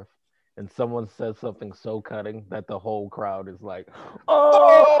and forth, and someone says something so cutting that the whole crowd is like,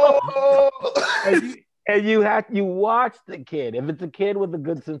 "Oh!" and you watch the kid. If it's a kid with a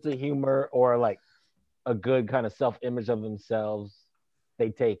good sense of humor or like a good kind of self-image of themselves,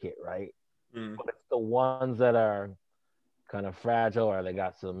 they take it, right? But it's the ones that are kind of fragile or they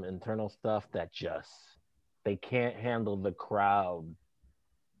got some internal stuff that just they can't handle the crowd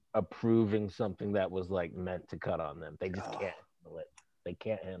approving something that was like meant to cut on them. They just can't handle it. They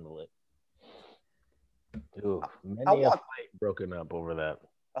can't handle it. Dude, many a fight broken up over that.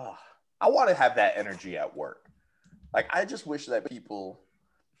 I want to have that energy at work. Like, I just wish that people,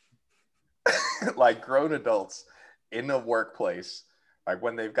 like grown adults in the workplace, like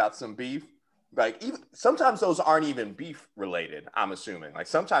when they've got some beef, like even sometimes those aren't even beef related, I'm assuming. Like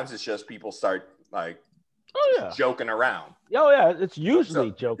sometimes it's just people start like joking around. Oh yeah, it's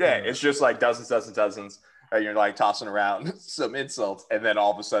usually joking. Yeah, around. it's just like dozens, and you're like tossing around some insults, and then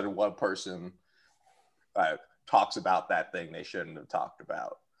all of a sudden one person talks about that thing they shouldn't have talked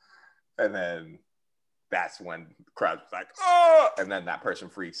about. And then that's when the crowd's like, oh, and then that person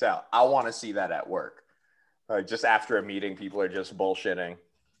freaks out. I want to see that at work. Just after a meeting, people are just bullshitting,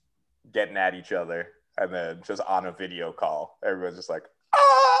 getting at each other, and then just on a video call, everyone's just like,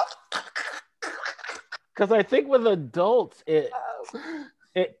 ah. Because I think with adults, it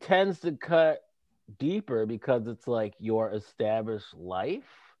tends to cut deeper because it's like your established life.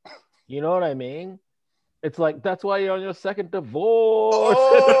 You know what I mean? It's like, that's why you're on your second divorce.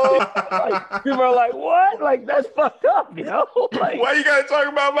 Oh! Like, people are like, what? Like, that's fucked up, you know? Like, why you gotta talk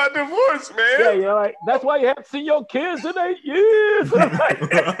about my divorce, man? Yeah, you're like, that's why you haven't seen your kids in 8 years.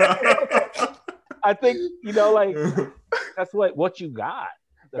 I think, you know, like, that's what you got.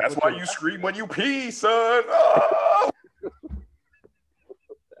 That's why you scream when you pee, son. Oh!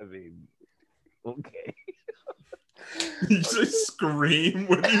 I mean, okay. You just scream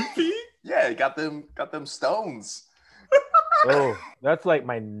when you pee? Yeah, got them stones. Oh, that's like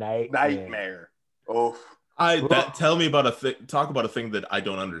my nightmare. Oh, tell me about talk about a thing that I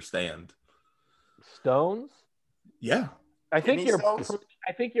don't understand. Stones? Yeah. I think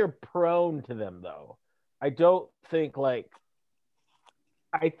you're prone to them though. I don't think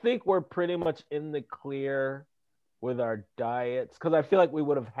I think we're pretty much in the clear with our diets because I feel like we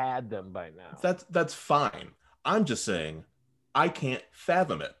would have had them by now. That's fine. I'm just saying I can't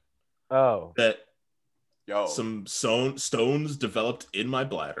fathom it. Oh. That some stones developed in my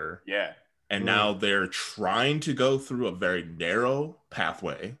bladder. Yeah. And now they're trying to go through a very narrow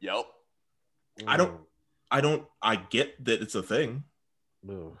pathway. Yep. I get that it's a thing.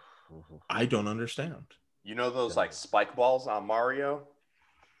 I don't understand. You know those like spike balls on Mario?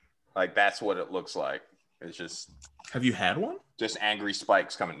 Like that's what it looks like. It's just. Have you had one? Just angry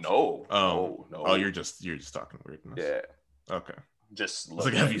spikes coming. No. Oh, you're just talking weirdness. Yeah. Okay. Just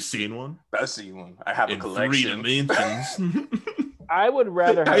like, have you seen one? I've seen one. I have a collection. 3 dimensions. I would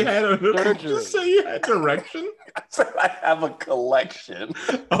rather have surgery. Just say you had erection. I have a collection.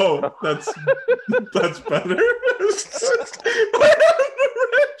 Oh, that's better.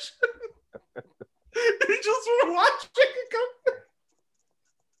 You just were watching it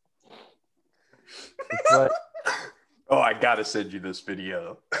come. Oh, I gotta send you this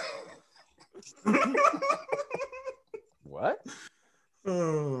video. What?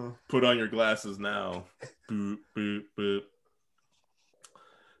 Put on your glasses now. Boop, boop, boop.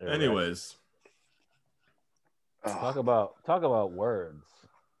 Anyways. Talk about words.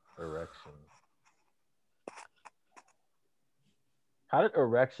 Erection. How did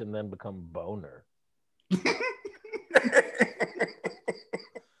erection then become boner?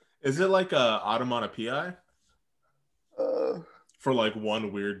 Is it like a onomatopoeia? For like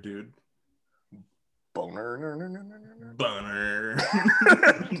one weird dude. Boner. Boner.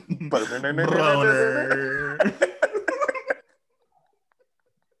 Boner.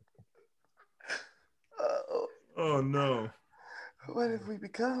 Oh no. What have we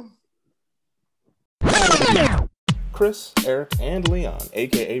become? Chris, Eric, and Leon,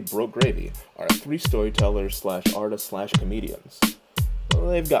 aka Broke Gravy, are 3 storytellers / artists / comedians. Well,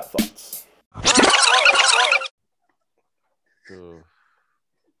 they've got thoughts. Ooh.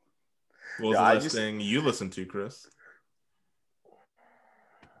 What was the last thing you listened to, Chris?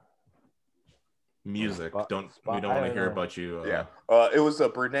 Music. We don't want to hear about you. It was a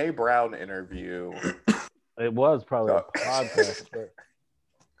Brene Brown interview. It was probably a podcast, but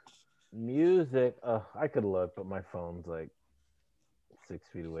music. I could look, but my phone's like 6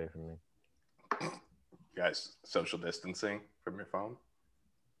 feet away from me. You guys, social distancing from your phone?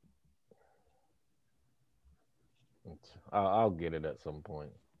 I'll get it at some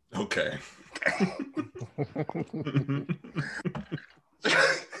point. Okay.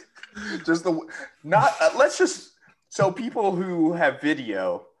 So people who have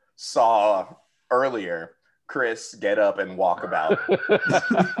video saw earlier Chris get up and walk about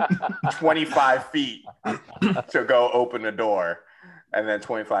 25 feet to go open a door and then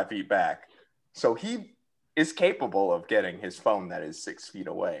 25 feet back. So he is capable of getting his phone that is 6 feet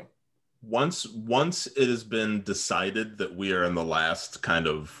away. Once it has been decided that we are in the last kind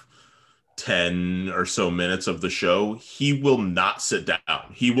of 10 or so minutes of the show, he will not sit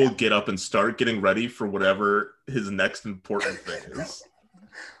down. He will get up and start getting ready for whatever his next important thing is.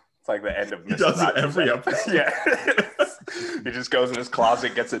 It's like the end of He does it every episode. Yeah. He just goes in his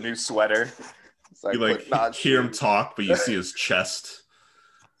closet, gets a new sweater. It's like, you hear him talk, but you see his chest.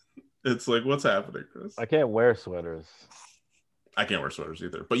 It's like, what's happening, Chris? I can't wear sweaters. I can't wear sweaters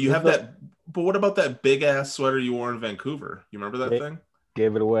either. But you have that. But what about that big ass sweater you wore in Vancouver? You remember that thing?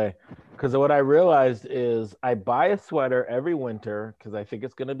 Gave it away. Because what I realized is I buy a sweater every winter because I think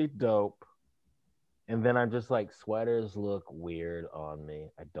it's going to be dope. And then I'm just like, sweaters look weird on me.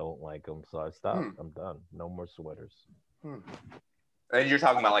 I don't like them. So I stopped. I'm done. No more sweaters. And you're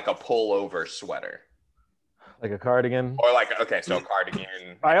talking about like a pullover sweater. Like a cardigan? Or like, okay, so a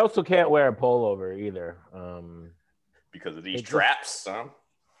cardigan. I also can't wear a pullover either. Because of these straps, huh?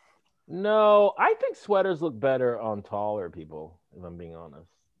 No, I think sweaters look better on taller people, if I'm being honest.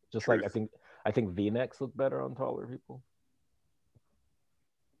 Just Truth. like I think V-necks look better on taller people.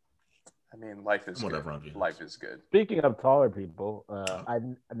 I mean, life is Whatever good. on V-necks. Life is good. Speaking of taller people, I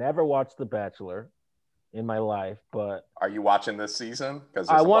never watched The Bachelor in my life, but Are you watching this season? Because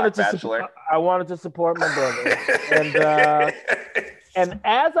I wanted to support my brother, and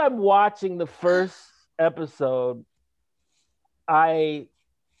as I'm watching the first episode, I'm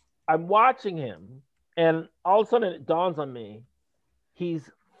watching him, and all of a sudden it dawns on me, he's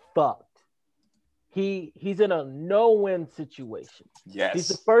fucked. He's in a no-win situation. Yes. He's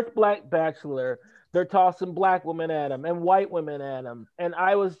the first black bachelor. They're tossing black women at him and white women at him, and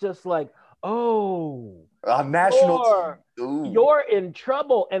I was just like, oh, you're in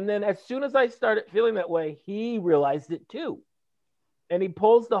trouble. And then as soon as I started feeling that way, he realized it too, and he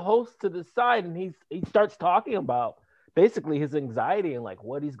pulls the host to the side, and he starts talking about basically his anxiety and like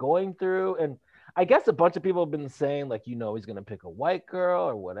what he's going through. And I guess a bunch of people have been saying like, he's gonna pick a white girl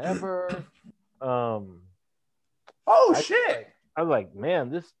or whatever. Shit. I was like, man,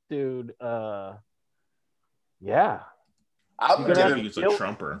 this dude, yeah. I think he's a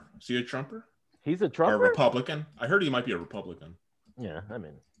Trumper. Is he a Trumper? He's a Trumper? Or a Republican? I heard he might be a Republican. Yeah, I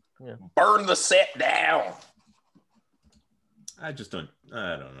mean, yeah. Burn the set down. I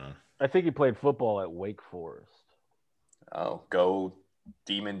don't know. I think he played football at Wake Forest. Oh, go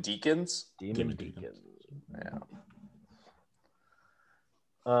Demon Deacons. Demon Deacons. Yeah.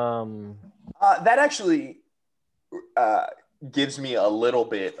 That actually gives me a little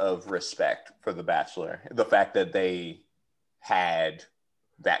bit of respect for The Bachelor. The fact that they had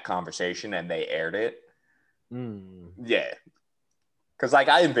that conversation and they aired it. Yeah. Because like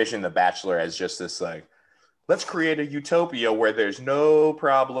I envision The Bachelor as just this like, let's create a utopia where there's no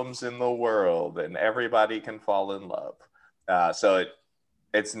problems in the world and everybody can fall in love. So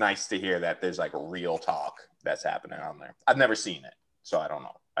it's nice to hear that there's like real talk that's happening on there. I've never seen it, so I don't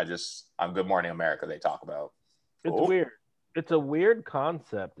know. On Good Morning America, they talk about. It's weird. It's a weird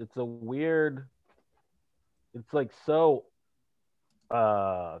concept. It's like so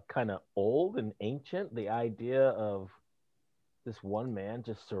kind of old and ancient. The idea of this one man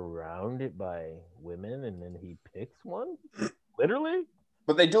just surrounded by women and then he picks one, literally.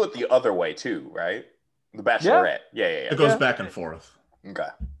 But they do it the other way too, right? The Bachelorette. Yeah. It goes back and forth. Okay.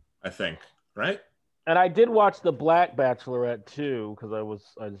 I think, right? And I did watch The Black Bachelorette too, because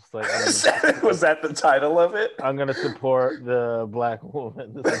I just like. Was that the title of it? I'm gonna support the black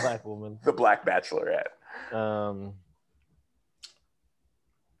woman. The black woman. The Black Bachelorette. Yeah.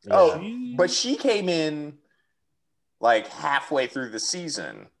 Oh, but she came in like halfway through the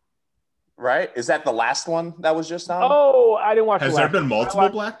season, right? Is that the last one that was just on? Oh, I didn't watch. Has there been multiple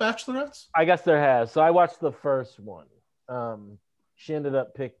Black Bachelorettes? I guess there has. So I watched the first one. she ended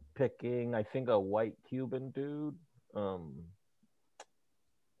up picking, I think, a white Cuban dude. I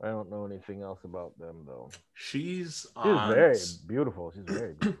don't know anything else about them though. She's very beautiful. She's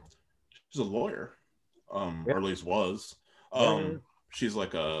very beautiful. She's a lawyer, or Yeah. at least was. Yeah. She's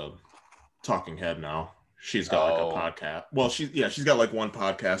like a talking head now. She's got like a podcast. Well, she's got like one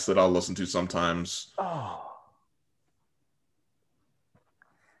podcast that I'll listen to sometimes. Oh,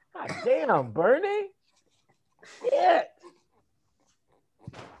 God damn, Bernie! Shit.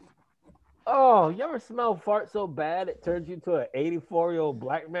 Oh, you ever smell fart so bad it turns you to an 84-year-old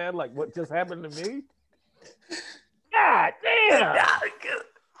black man like what just happened to me? God damn!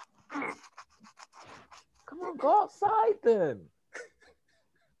 Come on, go outside then.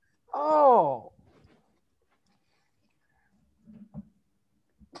 Oh.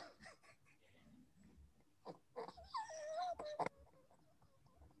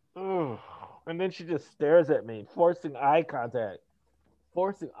 Ugh. And then she just stares at me, forcing eye contact.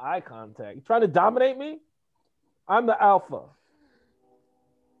 You trying to dominate me? I'm the alpha.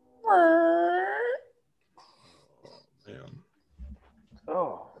 Man.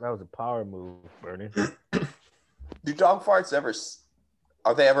 Oh, that was a power move, Bernie. Do dog farts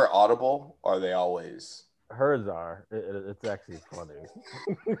are they ever audible? Or are they always? Hers are. It's actually funny.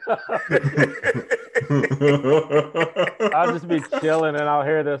 I'll just be chilling and I'll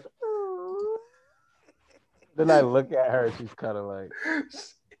hear this. Then I look at her. She's kind of like.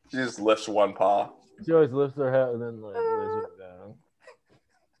 She just lifts one paw. She always lifts her head and then like lays it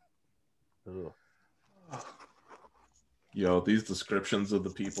down. Ugh. Yo, these descriptions of the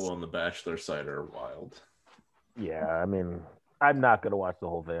people on the Bachelor site are wild. Yeah, I mean, I'm not gonna watch the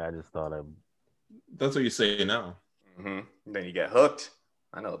whole thing. I just thought I'd. That's what you say now. Mm-hmm. Then you get hooked.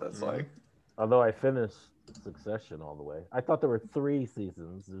 I know what that's like. Although I finished Succession all the way. I thought there were 3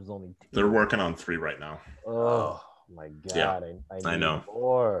 seasons. There's only 2. They're working on 3 right now. Oh my God. Yeah, I know.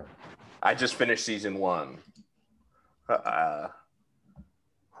 More. I just finished season 1.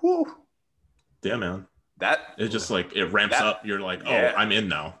 Whew. Yeah, man. That It's just like it ramps up. You're like, oh, yeah. I'm in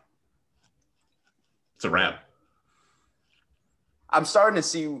now. It's a wrap. I'm starting to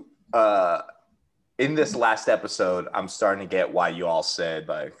see in this last episode, I'm starting to get why you all said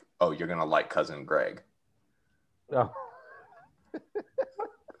like, oh, you're gonna like Cousin Greg. Oh.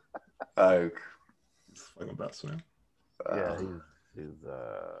 It's fucking best, man. Yeah, he's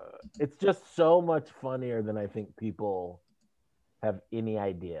it's just so much funnier than I think people have any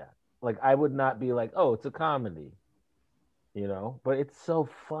idea. Like I would not be like, oh, it's a comedy, you know, but it's so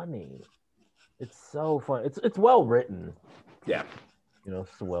funny. It's so fun. It's well written. Yeah. You know,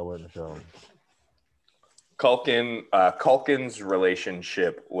 it's a well written show. Culkin's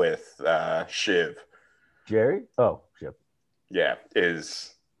relationship with Shiv. Jerry? Oh, Shiv. Yeah,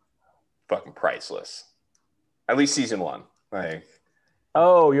 is fucking priceless. At least season 1. Like,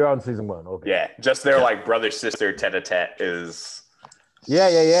 oh, you're on season 1. Okay. yeah, just their like brother sister tete-a-tete is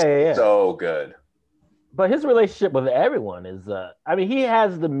Yeah. so good. But his relationship with everyone is I mean, he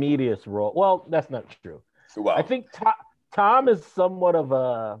has the meatiest role. Well, that's not true. Well, I think Tom is somewhat of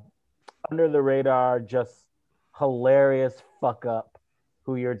a under the radar, just hilarious fuck up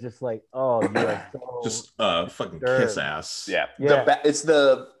who you're just like, oh, you are so Just fucking kiss ass. yeah. Yeah. It's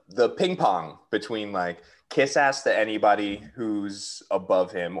the ping pong between like kiss ass to anybody who's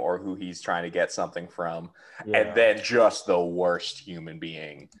above him or who he's trying to get something from, and then just the worst human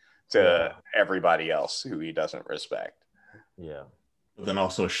being to everybody else who he doesn't respect. Yeah. But then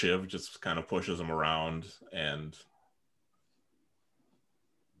also Shiv just kind of pushes him around and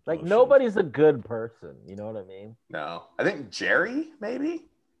like nobody's a good person, you know what I mean? No, I think Jerry maybe.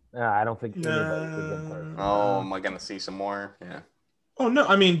 No, I don't think anybody's a good person. Oh, am I gonna see some more? Yeah. oh no,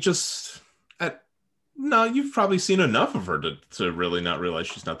 I mean just no, you've probably seen enough of her to really not realize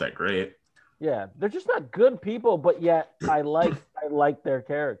she's not that great. Yeah, they're just not good people, but yet I like their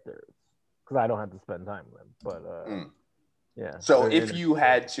characters because I don't have to spend time with them. But yeah. So if you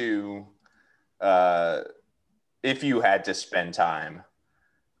had to spend time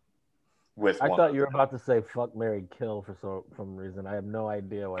with, I thought you were about to say "fuck, marry, kill" for some reason. I have no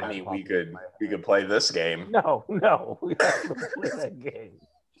idea what. I mean, we could play this game. No, we have to play that game.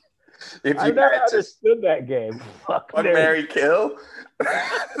 If you I never understood that game. Fuck, marry, kill.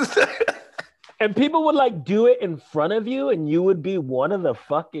 And people would like do it in front of you, and you would be one of the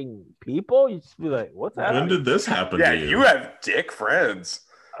fucking people. You'd just be like, "What's happening?" When did this happen Yeah, to you? you have dick friends.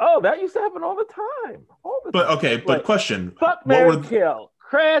 Oh, that used to happen all the time. But okay, but like, question: fuck, marry, kill,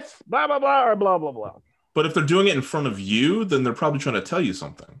 Chris, blah blah blah, or blah blah blah. But if they're doing it in front of you, then they're probably trying to tell you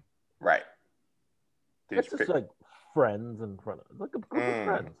something. Right. It's just like friends in front of like a group of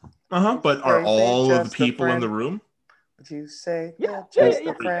friends. But are all of the people in the room? Would you say Yeah, they're yeah, just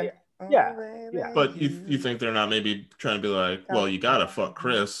yeah, a friend? yeah, Oh, baby, yeah. But you think they're not maybe trying to be like, well, you gotta fuck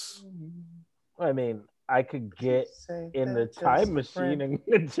Chris. I mean, I could get Say in they're the just time a machine friend.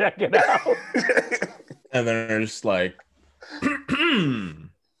 and check it out. And then they're just like,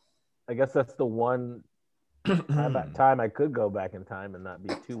 I guess that's the one time I could go back in time and not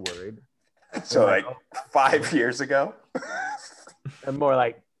be too worried. So like 5 years ago. And more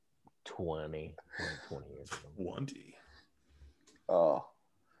like 20 years ago. 20. Oh,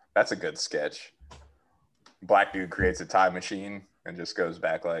 that's a good sketch. Black dude creates a time machine and just goes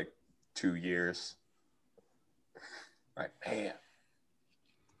back like 2 years. Like, man.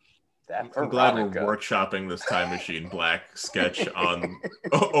 I'm glad we're workshopping this time machine Black sketch on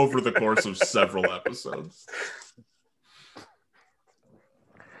over the course of several episodes.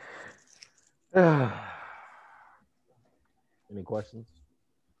 Any questions?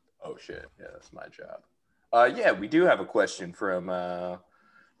 Oh shit! Yeah, that's my job. Yeah, we do have a question from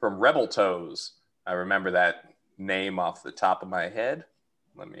Rebel Toes. I remember that name off the top of my head.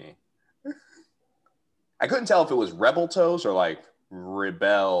 I couldn't tell if it was Rebel Toes or like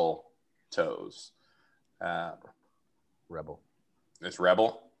Rebel Toes. Rebel. It's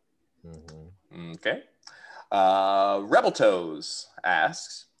Rebel. Mm-hmm. Okay. Rebel Toes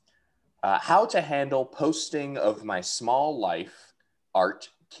asks, how to handle posting of my small life, art,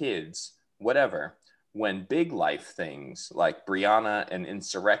 kids, whatever, when big life things like Brianna and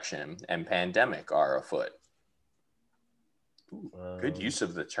insurrection and pandemic are afoot. Ooh, good use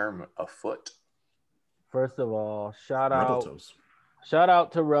of the term afoot. First of all, shout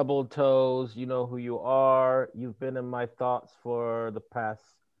out to Rebel Toes. You know who you are. You've been in my thoughts for the past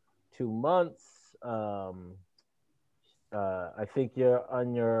 2 months. I think you're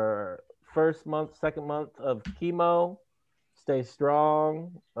on your second month of chemo. Stay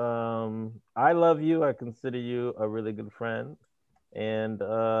strong. I love you. I consider you a really good friend. And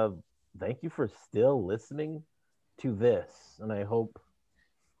thank you for still listening to this. And I hope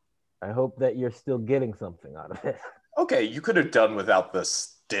that you're still getting something out of it. Okay, you could have done without the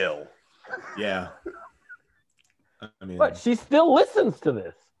still. Yeah. I mean, but she still listens to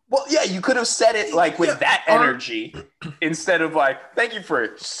this. Well, yeah, you could have said it like with that energy instead of like, thank you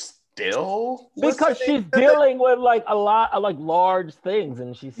for still because she's dealing with like a lot of like large things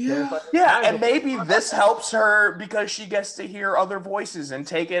and she's still and maybe this helps her because she gets to hear other voices and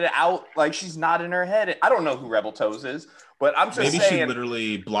take it out like she's not in her head. I don't know who Rebel Toes is, but I'm just saying. She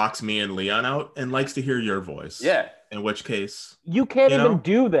literally blocks me and Leon out and likes to hear your voice. Yeah. In which case you can't even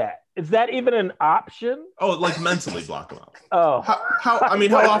do that. Is that even an option? Oh, like mentally block them out. Oh, how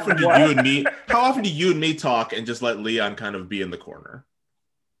often do you and me talk and just let Leon kind of be in the corner?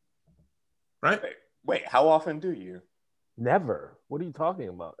 Right? Wait, how often do you? Never. What are you talking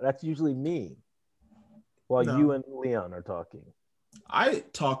about? That's usually me. While you and Leon are talking. I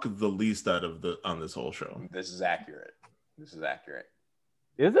talk the least on this whole show. This is accurate.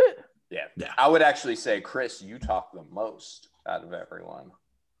 Is it? Yeah. I would actually say, Chris, you talk the most out of everyone.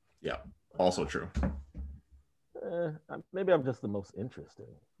 Yeah, also true. Maybe I'm just the most interesting.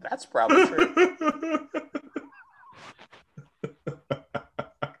 That's probably true.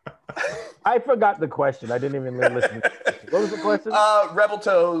 I forgot the question. I didn't even listen. What was the question? Rebel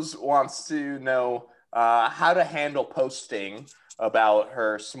Toes wants to know how to handle posting about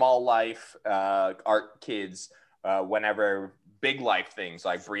her small life art kids whenever big life things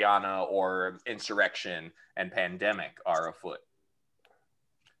like Brianna or insurrection and pandemic are afoot.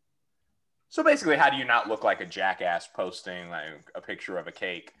 So basically, how do you not look like a jackass posting like a picture of a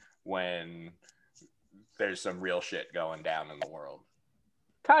cake when there's some real shit going down in the world?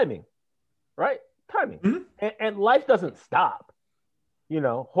 Timing, right? Timing. Mm-hmm. And life doesn't stop. You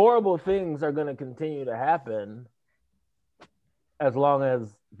know, horrible things are going to continue to happen as long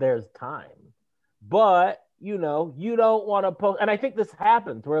as there's time. But, you know, you don't want to post. And I think this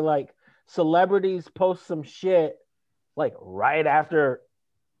happens where like celebrities post some shit like right after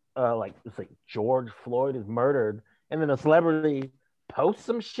like it's like George Floyd is murdered, and then a celebrity posts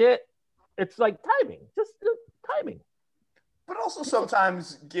some shit. It's like timing, just timing. But also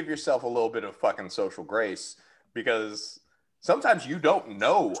sometimes give yourself a little bit of fucking social grace because sometimes you don't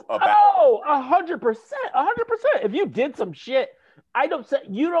know about. Oh, 100%, 100%. If you did some shit,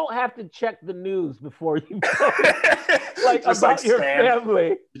 you don't have to check the news before you like just about like your stand.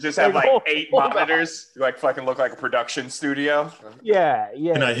 family. You just have like 8 monitors. You like fucking look like a production studio. Yeah.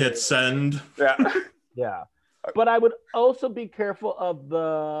 And I hit send. Yeah. But I would also be careful of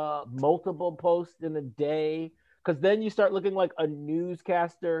the multiple posts in a day, because then you start looking like a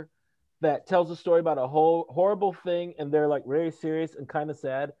newscaster that tells a story about a whole horrible thing, and they're like very serious and kind of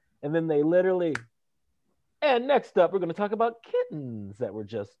sad, and then they literally And next up, we're going to talk about kittens that were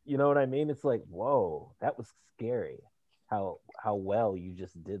just, you know what I mean? It's like, whoa, that was scary. How well you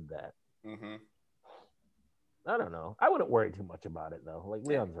just did that. Mm-hmm. I don't know. I wouldn't worry too much about it though. Like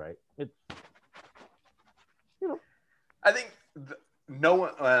Leon's right. It's, you know. I think no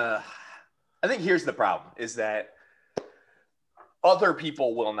one. I think here's the problem: is that other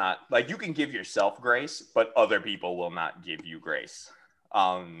people will not, like, you can give yourself grace, but other people will not give you grace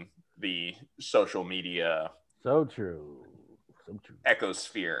on the social media So true. So true.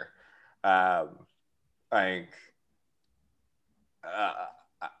 ecosphere. Like,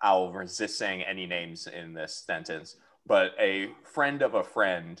 I'll resist saying any names in this sentence, but a friend of a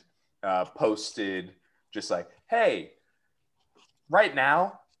friend posted just like, hey, right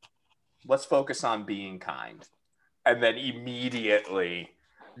now, let's focus on being kind. And then immediately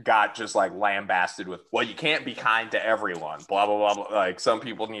got just like lambasted with, well, you can't be kind to everyone, blah, blah, blah, blah. Like, some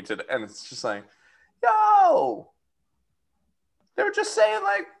people need to, and it's just like, yo, they were just saying,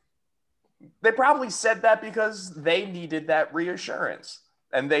 like, they probably said that because they needed that reassurance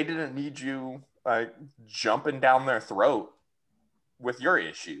and they didn't need you like jumping down their throat with your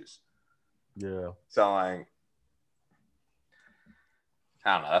issues. Yeah. So, like,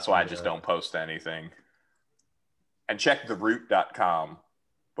 I don't know. That's why I just don't post anything. And check theroot.com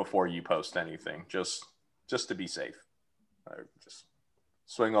before you post anything, just to be safe. Just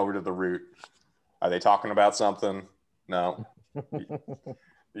swing over to The Root. Are they talking about something? No.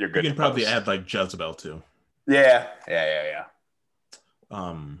 You're good. You can probably add like Jezebel too. Yeah.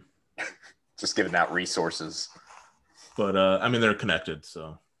 Just giving out resources. But I mean, they're connected,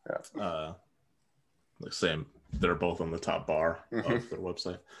 so Yeah. like same. They're both on the top bar of their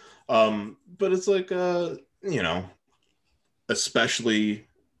website. But it's like you know, especially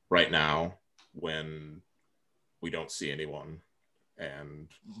right now when we don't see anyone and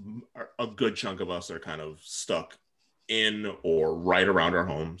a good chunk of us are kind of stuck in or right around our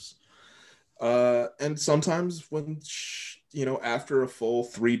homes. And sometimes when, you know, after a full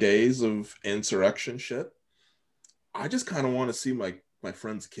 3 days of insurrection shit, I just kind of want to see my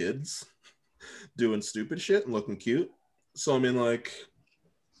friends' kids doing stupid shit and looking cute. So, I mean, like,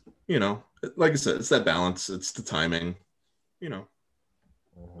 you know, like I said, it's that balance. It's the timing, you know.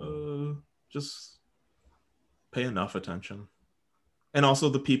 Just pay enough attention. And also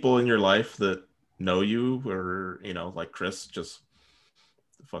the people in your life that know you, or, you know, like Chris just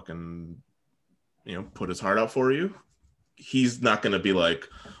fucking, you know, put his heart out for you. He's not going to be like,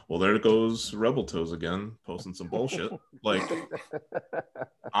 well, there goes Rebel Toes again, posting some bullshit. Like,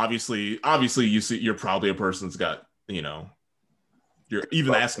 obviously you see, you're probably a person that's got, you know, you're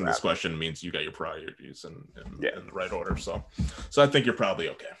even asking this question means you got your priorities in the right order. So I think you're probably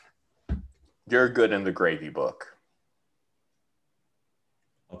okay. You're good in the gravy book.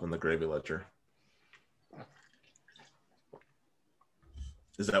 Up in the gravy ledger.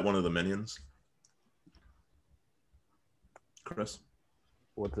 Is that one of the minions? Chris?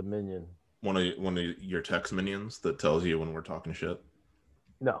 What's a minion? One of your text minions that tells you when we're talking shit?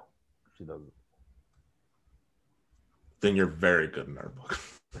 No, she doesn't. Then you're very good in our book.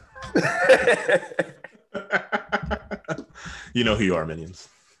 You know who you are, minions.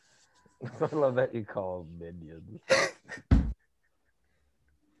 I love that you call them minions.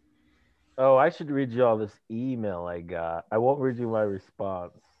 Oh, I should read you all this email I got. I won't read you my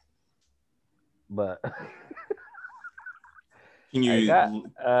response, but can you? go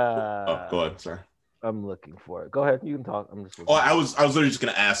ahead. Sorry, I'm looking for it. Go ahead. You can talk. I'm just. Oh, I was literally just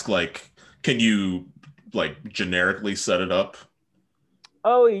gonna ask, like, can you like generically set it up?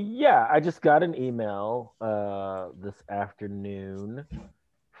 Oh yeah, I just got an email this afternoon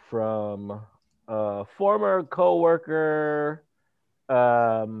from a former coworker.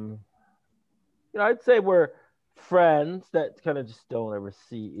 You know, I'd say we're friends that kind of just don't ever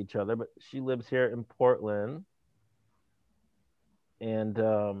see each other, but she lives here in Portland. And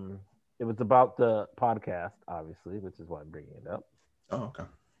it was about the podcast, obviously, which is why I'm bringing it up. Oh, okay.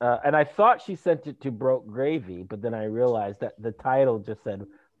 And I thought she sent it to Broke Gravy, but then I realized that the title just said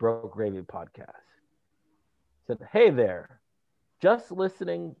Broke Gravy Podcast. It said, hey there, just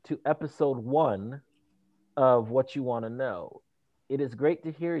listening to episode 1 of What You Want to Know. It is great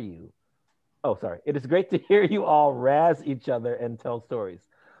to hear you. Oh, sorry. It is great to hear you all razz each other and tell stories.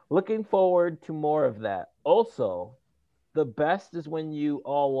 Looking forward to more of that. Also, the best is when you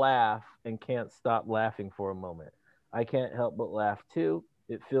all laugh and can't stop laughing for a moment. I can't help but laugh too.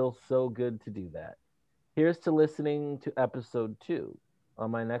 It feels so good to do that. Here's to listening to episode 2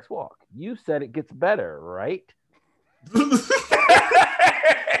 on my next walk. You said it gets better, right?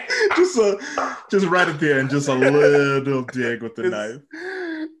 just right at the end, just a little dig with the knife.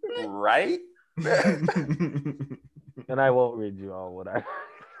 Right? And I won't read you all what I.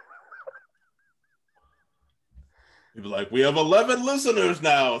 You'd be like, we have 11 listeners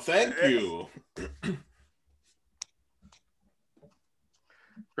now. Thank you.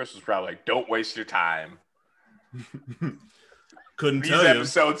 Chris was probably like, "Don't waste your time. Couldn't These tell you.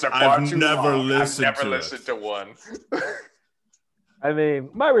 episodes are far I've too never long. listened I've never to listened it." to one." I mean,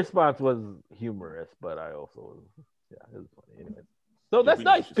 my response was humorous, but I also was, yeah, it was funny anyway. So that's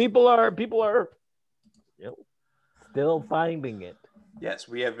nice. People are, you know, still finding it. Yes,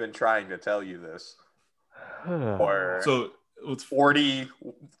 we have been trying to tell you this for So it's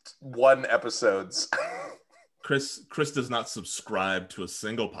 41 episodes. Chris does not subscribe to a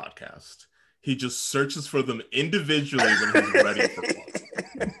single podcast. He just searches for them individually when he's ready for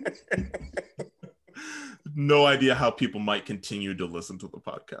one. No idea how people might continue to listen to the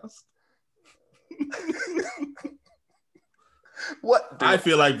podcast. What? I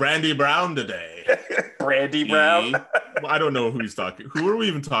feel like Brandy Brown today. Brandy Brown? I don't know who he's talking. Who are we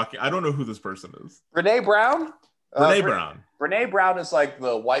even talking? I don't know who this person is. Brene Brown? Brene Brown. Brene Brown is like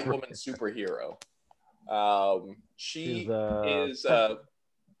the white woman superhero. She is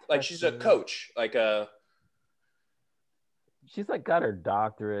like she's a coach, like a. She's like got her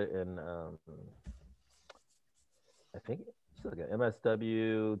doctorate in, I think she's like an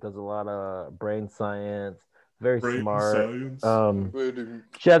MSW. Does a lot of brain science. Very smart.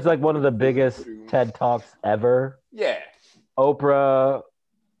 She has like one of the biggest TED Talks ever. Yeah. Oprah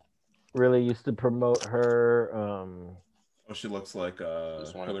really used to promote her. Oh, she looks like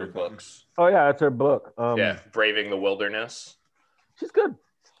It's one of her books. Oh yeah, it's her book. Yeah, Braving the Wilderness. She's good.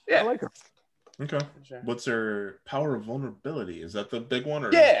 Yeah, I like her. Okay. What's her Power of Vulnerability? Is that the big one,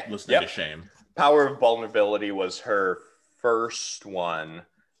 or Listening to Shame? Power of Vulnerability was her first one,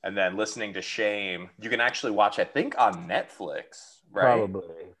 and then Listening to Shame you can actually watch, I think, on Netflix, right?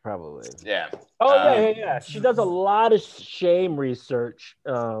 Probably. Yeah. Oh yeah. She does a lot of shame research.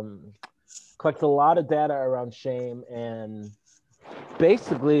 Collects a lot of data around shame, and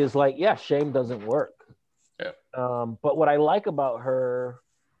basically is like, yeah, shame doesn't work. Yeah. But what I like about her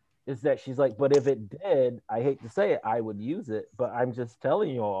is that she's like, but if it did, I hate to say it, I would use it. But I'm just telling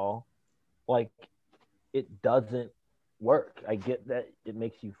you all, like, it doesn't work. I get that it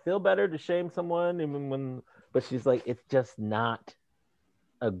makes you feel better to shame someone, even when, but she's like, it's just not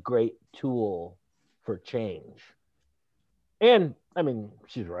a great tool for change. And I mean,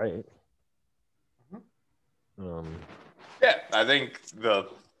 she's right. Yeah, I think the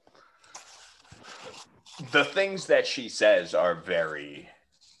things that she says are very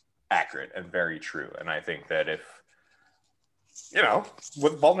accurate and very true. And I think that if,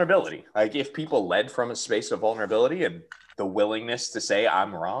 with vulnerability, like if people led from a space of vulnerability and the willingness to say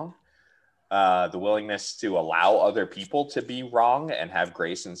I'm wrong, the willingness to allow other people to be wrong and have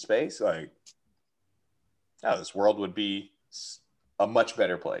grace and space, like, this world would be a much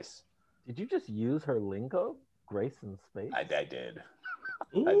better place. Did you just use her lingo? Grace and space? I did.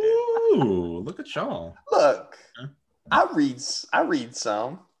 Ooh, look at y'all. Look, I read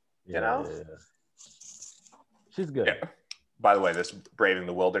some, Yeah. She's good. Yeah. By the way, this Braving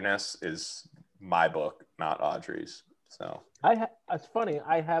the Wilderness is my book, not Audrey's. So it's funny.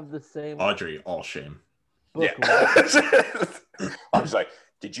 I have the same Audrey, all shame. book. Yeah. I was like,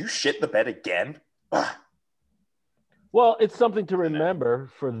 did you shit the bed again? Well, it's something to remember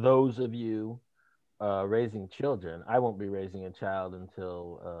for those of you raising children. I won't be raising a child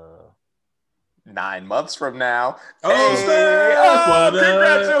until 9 months from now. Oh,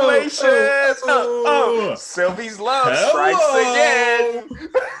 congratulations! Sylvie's love strikes again.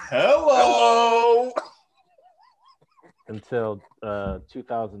 Hello. until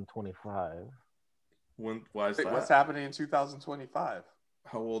 2025. Why is that? What's happening in 2025?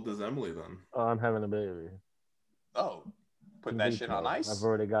 How old is Emily then? Oh, I'm having a baby. Oh, put that shit on ice. I've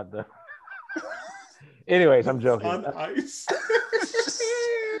already got the. Anyways, I'm joking. On ice.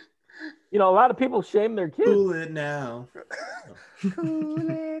 A lot of people shame their kids. Cool it now. Cool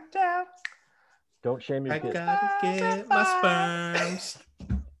it down. Don't shame your I kids. gotta get my sperms.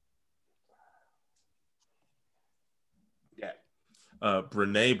 Yeah.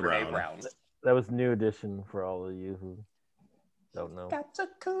 Brene Brown. Brene Brown. That was new edition for all of you who don't know. Got to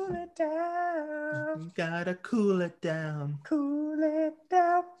cool it down. Gotta cool it down. Cool it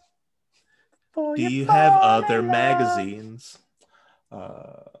down. Do you have other magazines?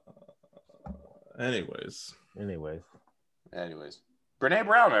 Anyways. Brene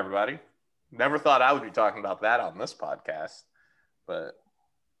Brown, everybody. Never thought I would be talking about that on this podcast. But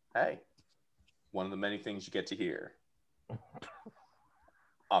hey, one of the many things you get to hear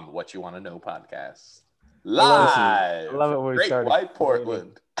on the What You Want to Know podcast. Live. I love it when we Great started. White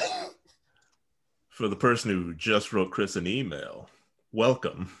Portland. For the person who just wrote Chris an email,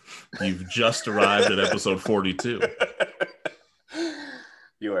 welcome. You've just arrived at episode 42.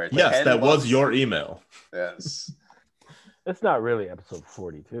 You are Yes, that was months. your email. Yes. It's not really episode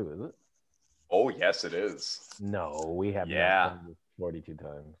 42, is it? Oh, yes, it is. No, we have Yeah. not done this 42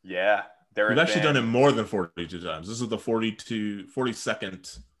 times. Yeah. We've actually done it more than 42 times. This is the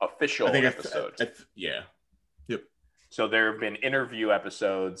 42nd official episode. Yeah. Yep. So there have been interview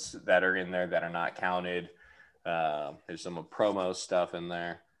episodes that are in there that are not counted. There's some promo stuff in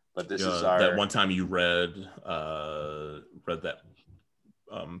there, but this is our that one time you read that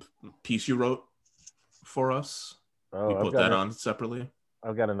piece you wrote for us. Oh, we put that on separately.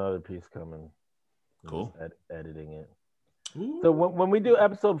 I've got another piece coming. Cool. Editing it. Ooh. So when we do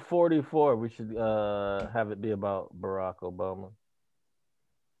episode 44, we should have it be about Barack Obama.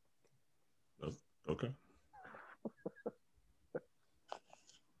 Okay.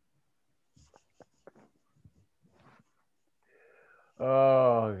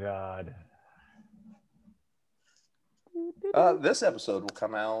 Oh God. This episode will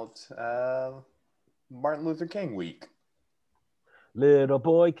come out Martin Luther King week. Little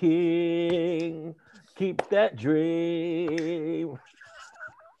boy king, keep that dream.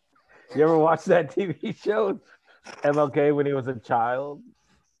 You ever watch that TV show, MLK, when he was a child?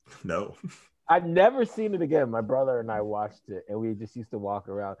 No. I've never seen it again. My brother and I watched it, and we just used to walk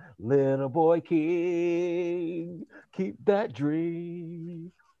around. Little boy king, keep that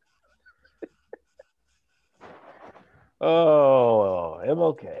dream. Oh,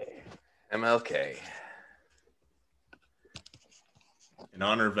 MLK. MLK. In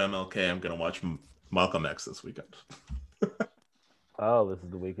honor of MLK, I'm going to watch Malcolm X this weekend. Oh, this is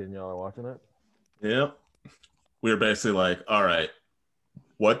the weekend y'all are watching it? Yep. We were basically like, all right,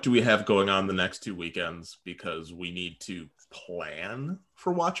 what do we have going on the next 2 weekends? Because we need to plan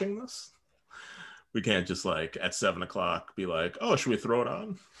for watching this. We can't just like at 7:00 be like, oh, should we throw it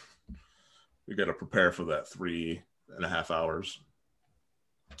on? We got to prepare for that 3.5 hours.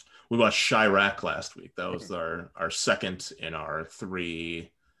 We watched Chirac last week. That was our second in our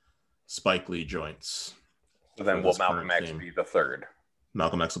 3 Spike Lee joints. So then will Malcolm X be the third?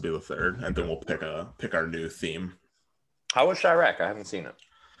 Malcolm X will be the third, and then we'll pick our new theme. How was Chirac? I haven't seen it.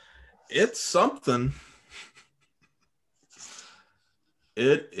 It's something.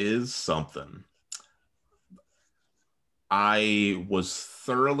 It is something. I was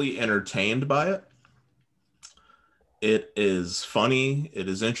thoroughly entertained by it. It is funny. It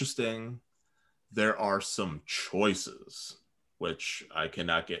is interesting. There are some choices which I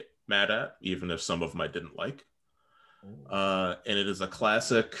cannot get mad at, even if some of them I didn't like. And it is a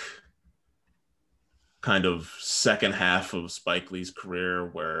classic kind of second half of Spike Lee's career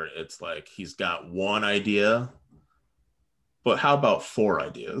where it's like he's got one idea, but how about 4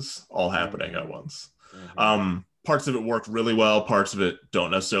 ideas all happening at once? Mm-hmm. Parts of it work really well. Parts of it don't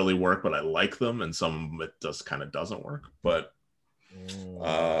necessarily work, but I like them. And some of it just kind of doesn't work. But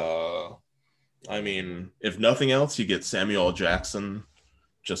I mean, if nothing else, you get Samuel L. Jackson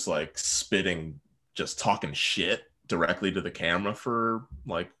just like spitting, just talking shit directly to the camera for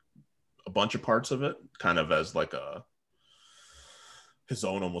like a bunch of parts of it, kind of as like his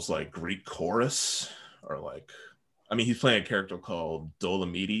own almost like Greek chorus, or like, I mean, he's playing a character called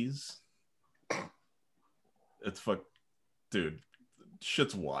Dolomedes. It's dude,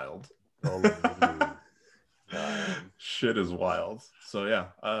 shit's wild. Shit is wild. So yeah,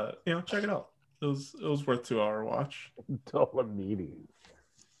 check it out. It was worth 2-hour watch. Dolomedes.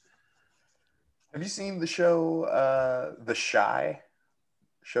 Have you seen the show The Chi?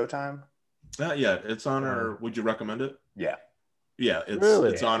 Showtime? Yeah, it's on our. Would you recommend it? Yeah. Yeah, it's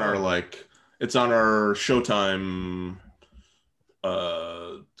really? It's on our it's on our Showtime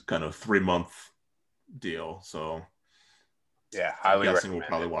kind of 3-month deal. So yeah, I'm guessing we'll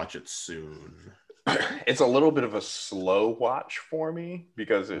probably watch it soon. It's a little bit of a slow watch for me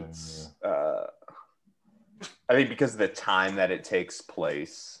because it's I think because of the time that it takes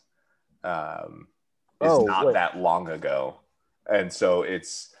place is not that long ago. And so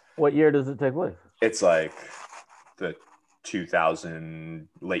it's... What year does it take place? It's like the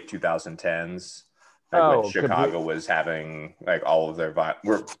late 2010s. Like when Chicago was having like all of their...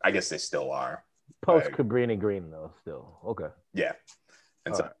 I guess they still are. Post Cabrini Green though, still. Okay. Yeah.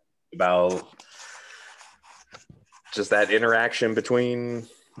 And so about just that interaction between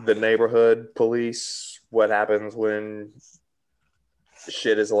the neighborhood police, what happens when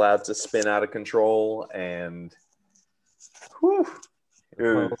shit is allowed to spin out of control, and the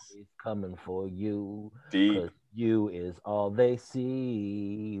police coming for you. Deep. You is all they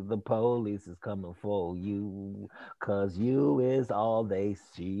see. The police is coming for you, 'cause you is all they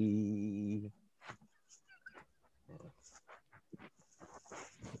see.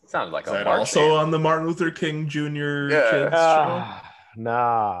 Sounded like Is a that march also anthem. on the Martin Luther King Jr. Yeah. kids show?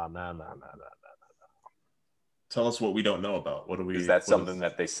 Nah. Tell us what we don't know about. What do we? Is that what something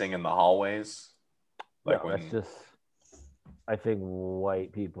that they sing in the hallways? Like No, when that's just. I think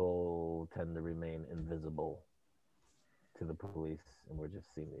white people tend to remain invisible to the police, and we're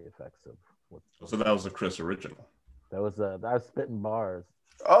just seeing the effects of what. So that was a Chris original. I was spitting bars.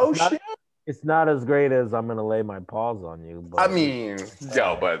 oh It's not- shit. It's not as great as I'm gonna lay my paws on you, but I mean,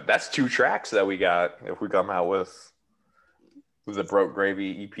 yo, but that's 2 tracks that we got if we come out with the Broke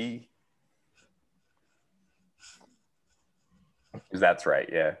Gravy EP. That's right,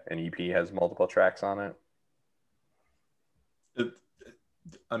 yeah. An EP has multiple tracks on it.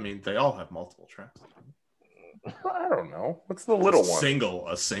 I mean, they all have multiple tracks. I don't know. What's the little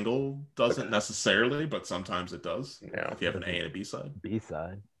one? A single doesn't necessarily, but sometimes it does. Yeah. If you have an A and a B side.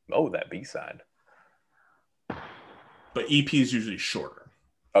 B-side. Oh, that B-side. But EP is usually shorter.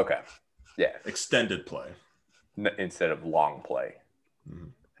 Okay. Yeah. Extended play. Instead of long play. Mhm.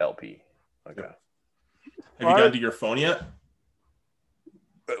 LP. Okay. Have you gotten to your phone yet?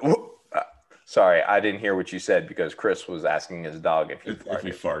 Sorry, I didn't hear what you said because Chris was asking his dog if he If he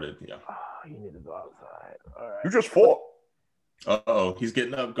farted, yeah. Oh, you need to go outside. All right. You just fought. Uh-oh, he's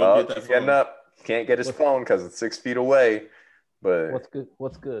getting up. Go get that He's phone. getting up. He can't get his phone because it's 6 feet away. But What's good?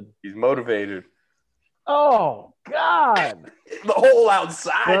 What's good? he's motivated. Oh God, The whole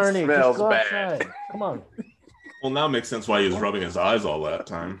outside Bernie, just smells go bad. outside. Come on. Well, now it makes sense why he was rubbing his eyes all that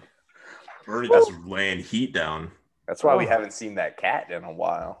time. Bernie just laying heat down. That's why we Oh. haven't seen that cat in a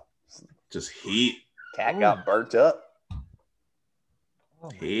while. Just heat. Cat got burnt up. Oh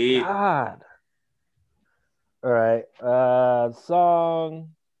my Heat. God. All right.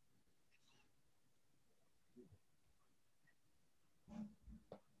 Song.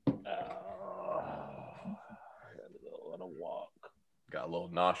 I gotta go on a walk. Got a little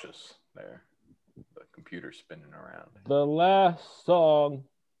nauseous there. The computer's spinning around. The last song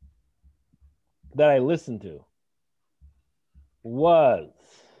that I listened to was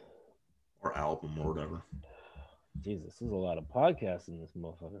Or album or whatever. Jesus. This is a lot of podcasts in this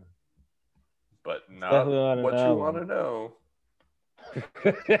motherfucker. But not definitely not an what you album. want to know.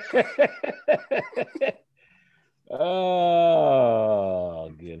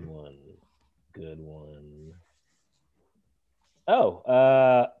 Oh, good one. Good one. Oh,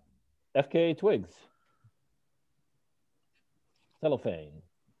 FKA Twigs. Cellophane.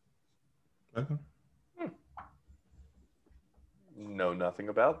 Okay. Know nothing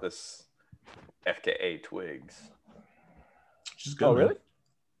about this FKA Twigs. She's good. Oh, man.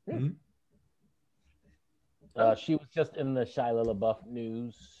 really? Mhm. She was just in the Shia LaBeouf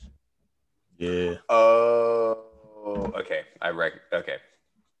news. Yeah. Oh, okay. Okay.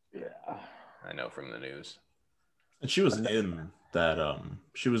 Yeah. I know from the news. And she was in that.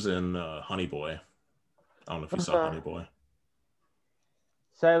 She was in Honey Boy. I don't know if you saw Honey Boy.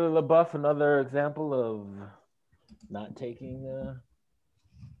 Shia LaBeouf, another example of not taking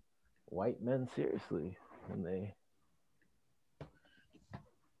white men seriously when they.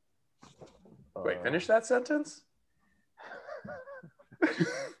 Wait, finish that sentence?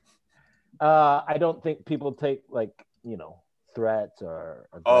 I don't think people take threats or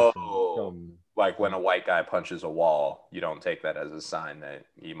aggression Oh. from. Like when a white guy punches a wall, you don't take that as a sign that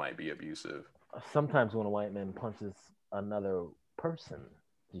he might be abusive. Sometimes when a white man punches another person,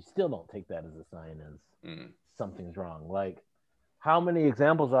 you still don't take that as a sign as something's wrong. Like, how many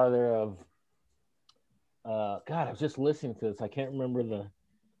examples are there of? God, I was just listening to this. I can't remember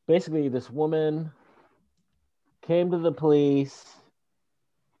Basically, this woman came to the police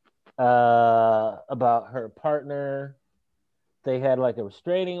about her partner. They had like a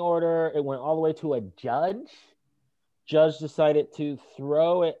restraining order. It went all the way to a judge. Judge decided to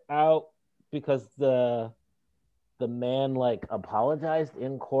throw it out because the man like apologized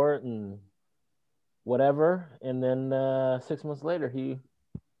in court and whatever. And then 6 months later, he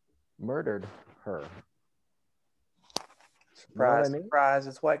murdered her. Surprise, You know what I mean? surprise,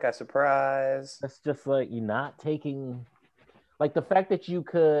 it's white guy surprise. That's just like you're not taking, like the fact that you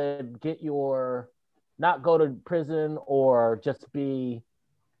could not go to prison or just be,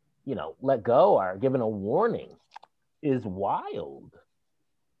 let go or given a warning is wild.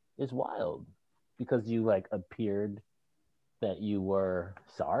 Is wild because you like appeared that you were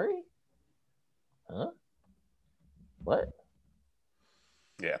sorry. Huh? What?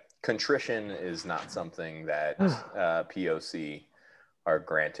 Yeah. Contrition is not something that POC are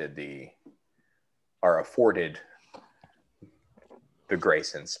afforded the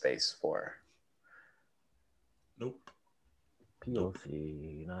grace and space for. Nope.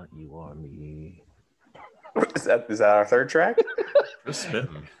 POC, not you or me. Is that our third track? Just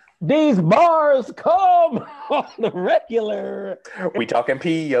spitting. These bars come on the regular. We talking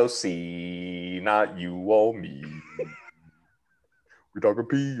POC, not you or me. We talking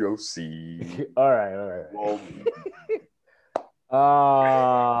POC. All right. Well,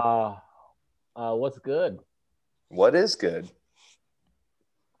 What's good? what is good?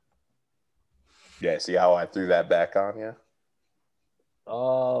 Yeah, see how I threw that back on you?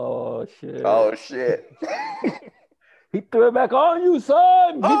 Oh shit! Oh shit! He threw it back on you,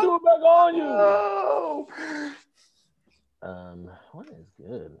 son. He threw it back on you. Oh. What is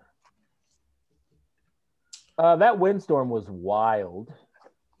good? That windstorm was wild.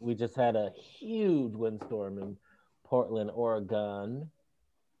 We just had a huge windstorm in Portland, Oregon.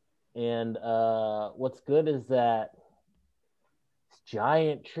 And what's good is that this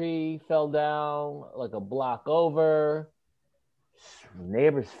giant tree fell down like a block over.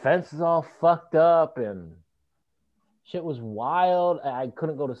 Neighbor's fence is all fucked up and shit was wild. I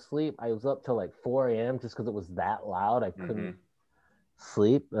couldn't go to sleep. I was up till like 4 a.m. just because it was that loud. I couldn't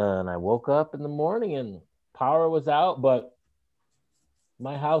sleep. And I woke up in the morning and power was out, but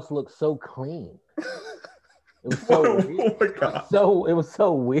my house looked so clean. It was so weird. Oh my God. It was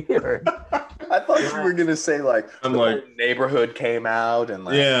so weird. I thought you were gonna say like I'm the like- whole neighborhood came out and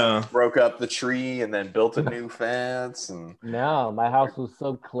like Yeah. broke up the tree and then built a new fence and No, my house was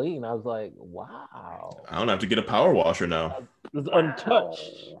so clean. I was like, wow. I don't have to get a power washer now. It was untouched.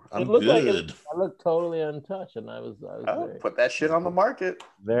 I'm It looked like good. I looked totally untouched, and I was Oh, very, put that shit on the market.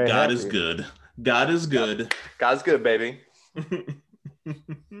 very God happy. is good. God is good. God's good, baby.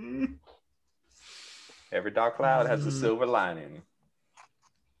 Every dark cloud has a silver lining.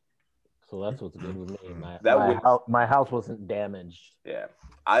 So that's what's good with me. My house wasn't damaged. Yeah.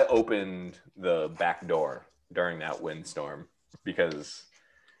 I opened the back door during that windstorm because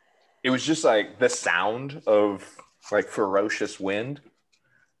it was just like the sound of like ferocious wind.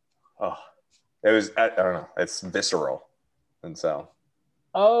 Oh, it was, I don't know, it's visceral. And so,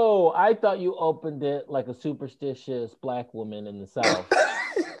 Oh, I thought you opened it like a superstitious black woman in the South.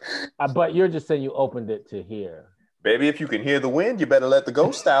 But you're just saying you opened it to hear. baby, if you can hear the wind, you better let the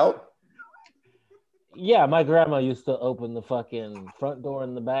ghost out. Yeah, my grandma used to open the fucking front door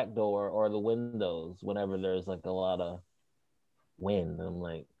and the back door or the windows whenever there's like a lot of wind. And I'm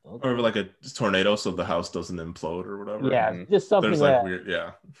like, okay. Or like a tornado so the house doesn't implode or whatever. Yeah, just something There's like that, weird,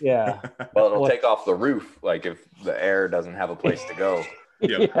 yeah. yeah. Well, it'll What- take off the roof. Like if the air doesn't have a place to go,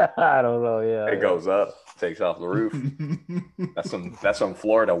 Yep. Yeah, I don't know. Yeah, it goes up, takes off the roof. That's some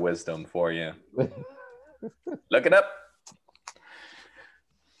Florida wisdom for you. Look it up.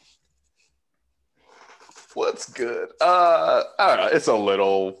 What's good? I don't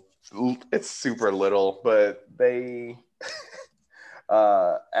know. It's super little, but they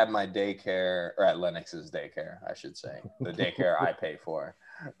at my daycare, or at Lennox's daycare, I should say, the daycare I pay for.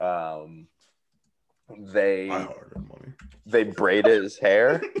 They I ordered money. they braid his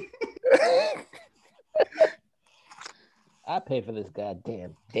hair. I pay for this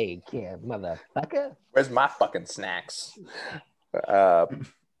goddamn daycare, motherfucker. Where's my fucking snacks?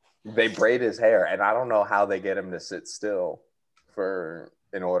 They braid his hair, and I don't know how they get him to sit still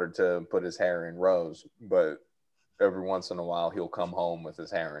in order to put his hair in rows, but every once in a while he'll come home with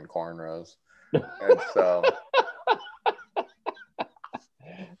his hair in cornrows. And so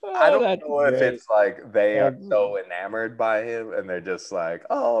I don't know if it's like they are so enamored by him and they're just like,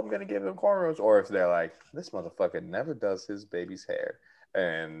 oh, I'm gonna give him cornrows, or if they're like, this motherfucker never does his baby's hair.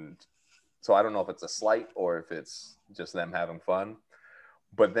 And so I don't know if it's a slight or if it's just them having fun.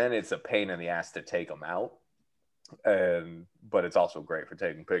 But then it's a pain in the ass to take them out. But it's also great for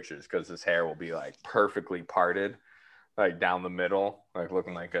taking pictures because his hair will be like perfectly parted, like down the middle, like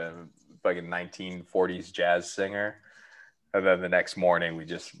looking like a fucking 1940s jazz singer. And then the next morning we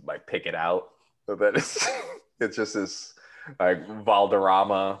just like pick it out. So that it's just this like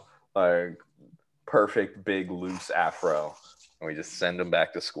Valderrama, like perfect big loose afro. And we just send him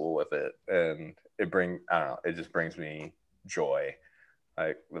back to school with it. And it just brings me joy.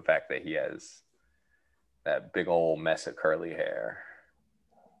 Like the fact that he has that big old mess of curly hair.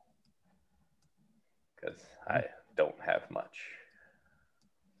 Because I don't have much.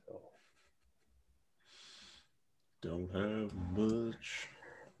 So. Don't have much.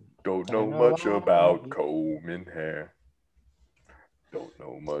 Don't know much about combing hair. Don't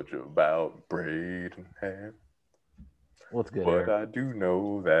know much about braiding hair. What's good, But Eric? I do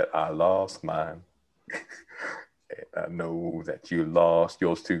know that I lost mine. And I know that you lost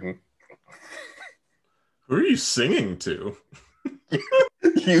yours too. Who are you singing to?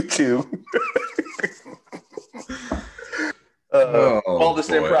 You too. Oh, Oldest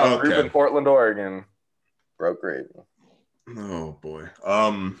boy. improv group Okay. in Portland, Oregon. Broke Raven. Oh boy.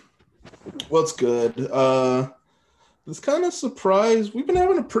 What's good? This kind of surprised. We've been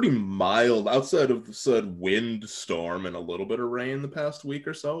having a pretty mild, outside of the said wind storm and a little bit of rain the past week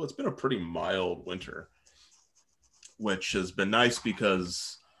or so. It's been a pretty mild winter, which has been nice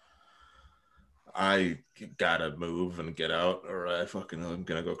because I gotta move and get out, or I'm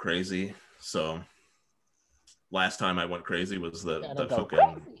gonna go crazy. So last time I went crazy was the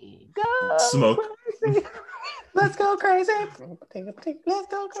fucking smoke. Let's go crazy. Let's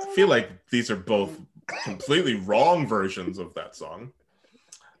go crazy. I feel like these are both completely wrong versions of that song.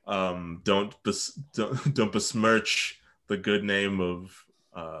 Don't besmirch the good name of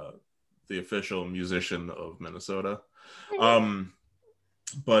the official musician of Minnesota.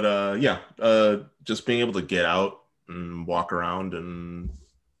 Just being able to get out and walk around and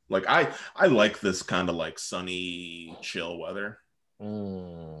like I like this kind of like sunny, chill weather.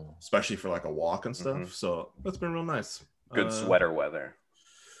 Especially for like a walk and stuff. Mm-hmm. So that's been real nice. Good sweater weather.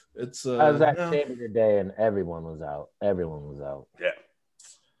 It's I was at Chamber today and everyone was out. Yeah.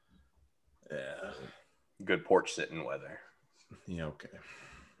 Yeah. Good porch sitting weather. Yeah, okay.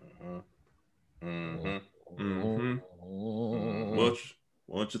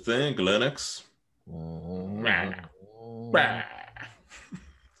 What you think, Lennox? Lennox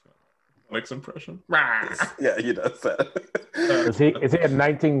impression? Yeah, he does that. Is he a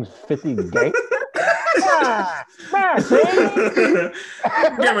 1950 gang?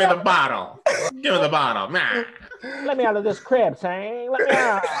 Give me the bottle. Let me out of this crib, Sam. Let me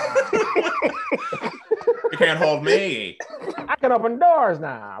out. You can't hold me. I can open doors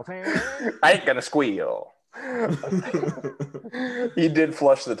now, Sam. I ain't gonna squeal. He did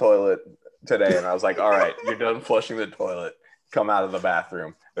flush the toilet today, and I was like, all right, you're done flushing the toilet. Come out of the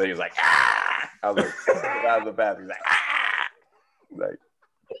bathroom. And he was like, ah! I was like, get out of the bathroom. He's like, ah! Like,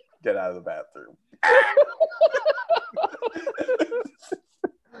 get out of the bathroom.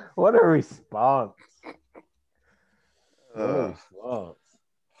 What a response.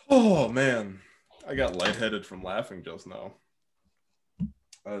 Oh, man. I got lightheaded from laughing just now.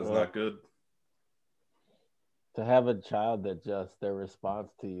 That is not good. To have a child that just their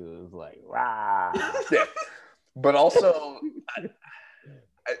response to you is like, rah. Yeah. But also,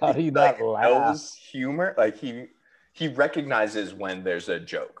 how do you not laugh? Knows humor. Like he recognizes when there's a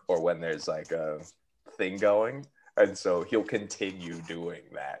joke or when there's like a thing going, and so he'll continue doing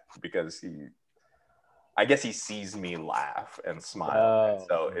that because I guess he sees me laugh and smile,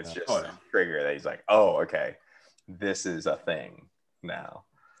 so it's just a trigger that he's like, oh, okay, this is a thing now.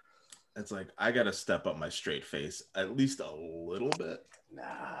 It's like I gotta step up my straight face at least a little bit.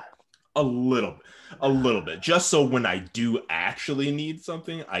 Nah. A little bit, just so when I do actually need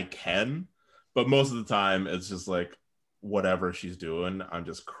something, I can. But most of the time, it's just like whatever she's doing, I'm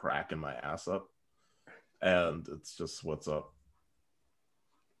just cracking my ass up, and it's just what's up.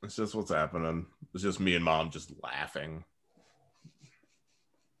 It's just what's happening. It's just me and mom just laughing.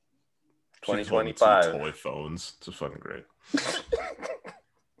 2025 toy phones. It's fucking great.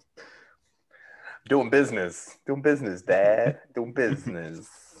 Doing business, Dad. Doing business.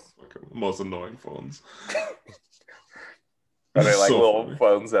 Most annoying phones. Are they like so little funny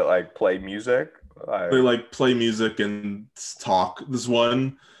phones that like play music? They like play music and talk. This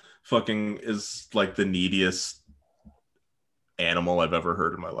one fucking is like the neediest animal I've ever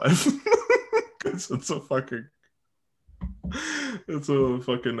heard in my life. It's a fucking I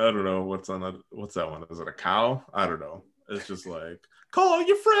don't know what's that one? Is it a cow? I don't know. It's just like, call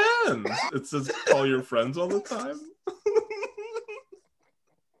your friends. It says call your friends all the time.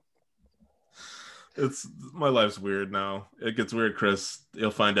 My life's weird now. It gets weird, Chris.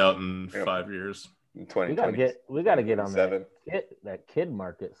 You'll find out in 5 years. We gotta get on that kid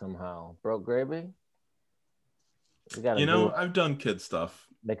market somehow. Broke Gravy. I've done kid stuff.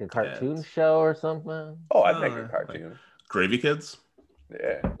 Make a cartoon show or something. Oh, I'd make a cartoon. Like Gravy Kids.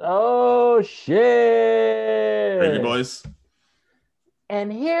 Yeah. Oh shit. Gravy Boys.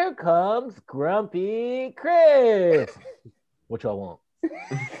 And here comes Grumpy Chris. What y'all want?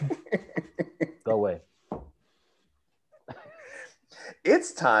 Go away.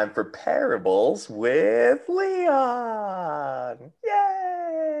 It's time for Parables with Leon.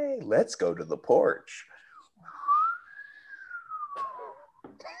 Yay! Let's go to the porch.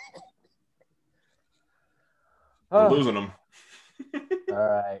 I'm losing them. All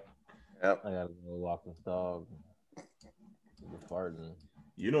right. Yep. I gotta go walk this dog. Farting.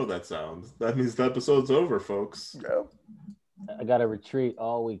 You know that sound. That means the episode's over, folks. Yep. I got to retreat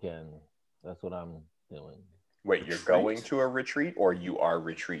all weekend. That's what I'm doing. Wait, you're going to a retreat or you are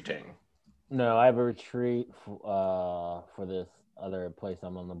retreating? No, I have a retreat for this other place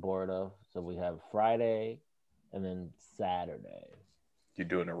I'm on the board of. So we have Friday and then Saturday. You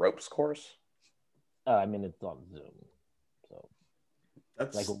doing a ropes course? I mean, it's on Zoom, so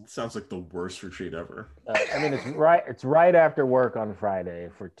That sounds like the worst retreat ever. I mean, it's right after work on Friday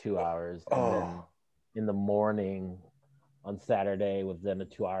for 2 hours, and then in the morning on Saturday with then a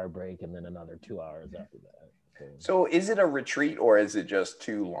 2-hour break, and then another 2 hours after that. So is it a retreat or is it just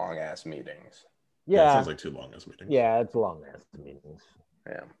 2 long ass meetings? Yeah, it sounds like 2 long ass meetings. Yeah, it's long ass meetings.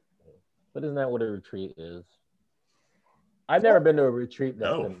 Yeah, but isn't that what a retreat is? I've never been to a retreat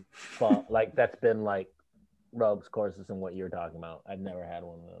that's been fun, like that's been like ropes courses and what you're talking about. I've never had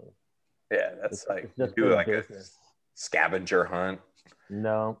one of those. Yeah, that's like just do like business. a scavenger hunt.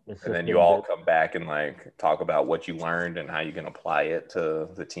 No, and then you all come back and like talk about what you learned and how you can apply it to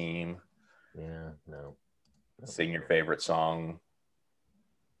the team. Yeah, no. Sing your favorite song.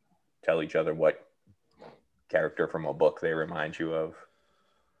 Tell each other what character from a book they remind you of.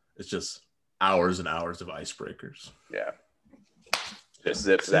 It's just hours and hours of icebreakers. Yeah. Just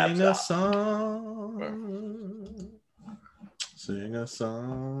zip zap. Sing a song. Sing a song.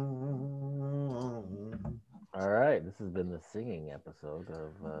 All right, this has been the singing episode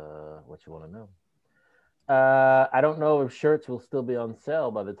of What You Want to Know. I don't know if shirts will still be on sale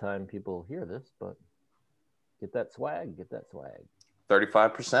by the time people hear this, but get that swag.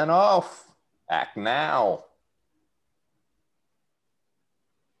 35% off. Act now.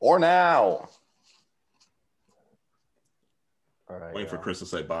 Or now. All right. Waiting for Chris to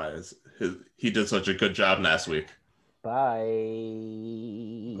say bye. He did such a good job last week. Bye.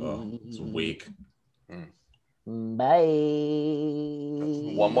 Oh, it's a week. Bye.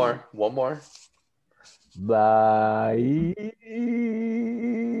 One more. Bye.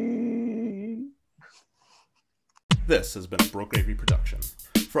 This has been a Broke Gravy production.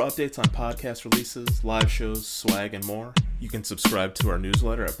 For updates on podcast releases, live shows, swag, and more, you can subscribe to our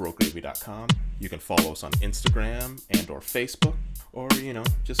newsletter at brokegravy.com. You can follow us on Instagram and or Facebook, or,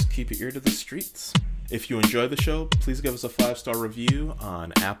 just keep your ear to the streets. If you enjoy the show, please give us a 5-star review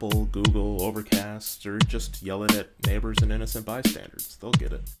on Apple, Google, Overcast, or just yell it at neighbors and innocent bystanders. They'll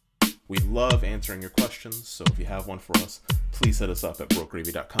get it. We love answering your questions, so if you have one for us, please hit us up at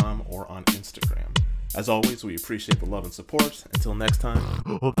brokegravy.com or on Instagram. As always, we appreciate the love and support. Until next time,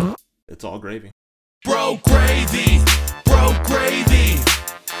 it's all gravy. Bro Gravy, Bro Gravy.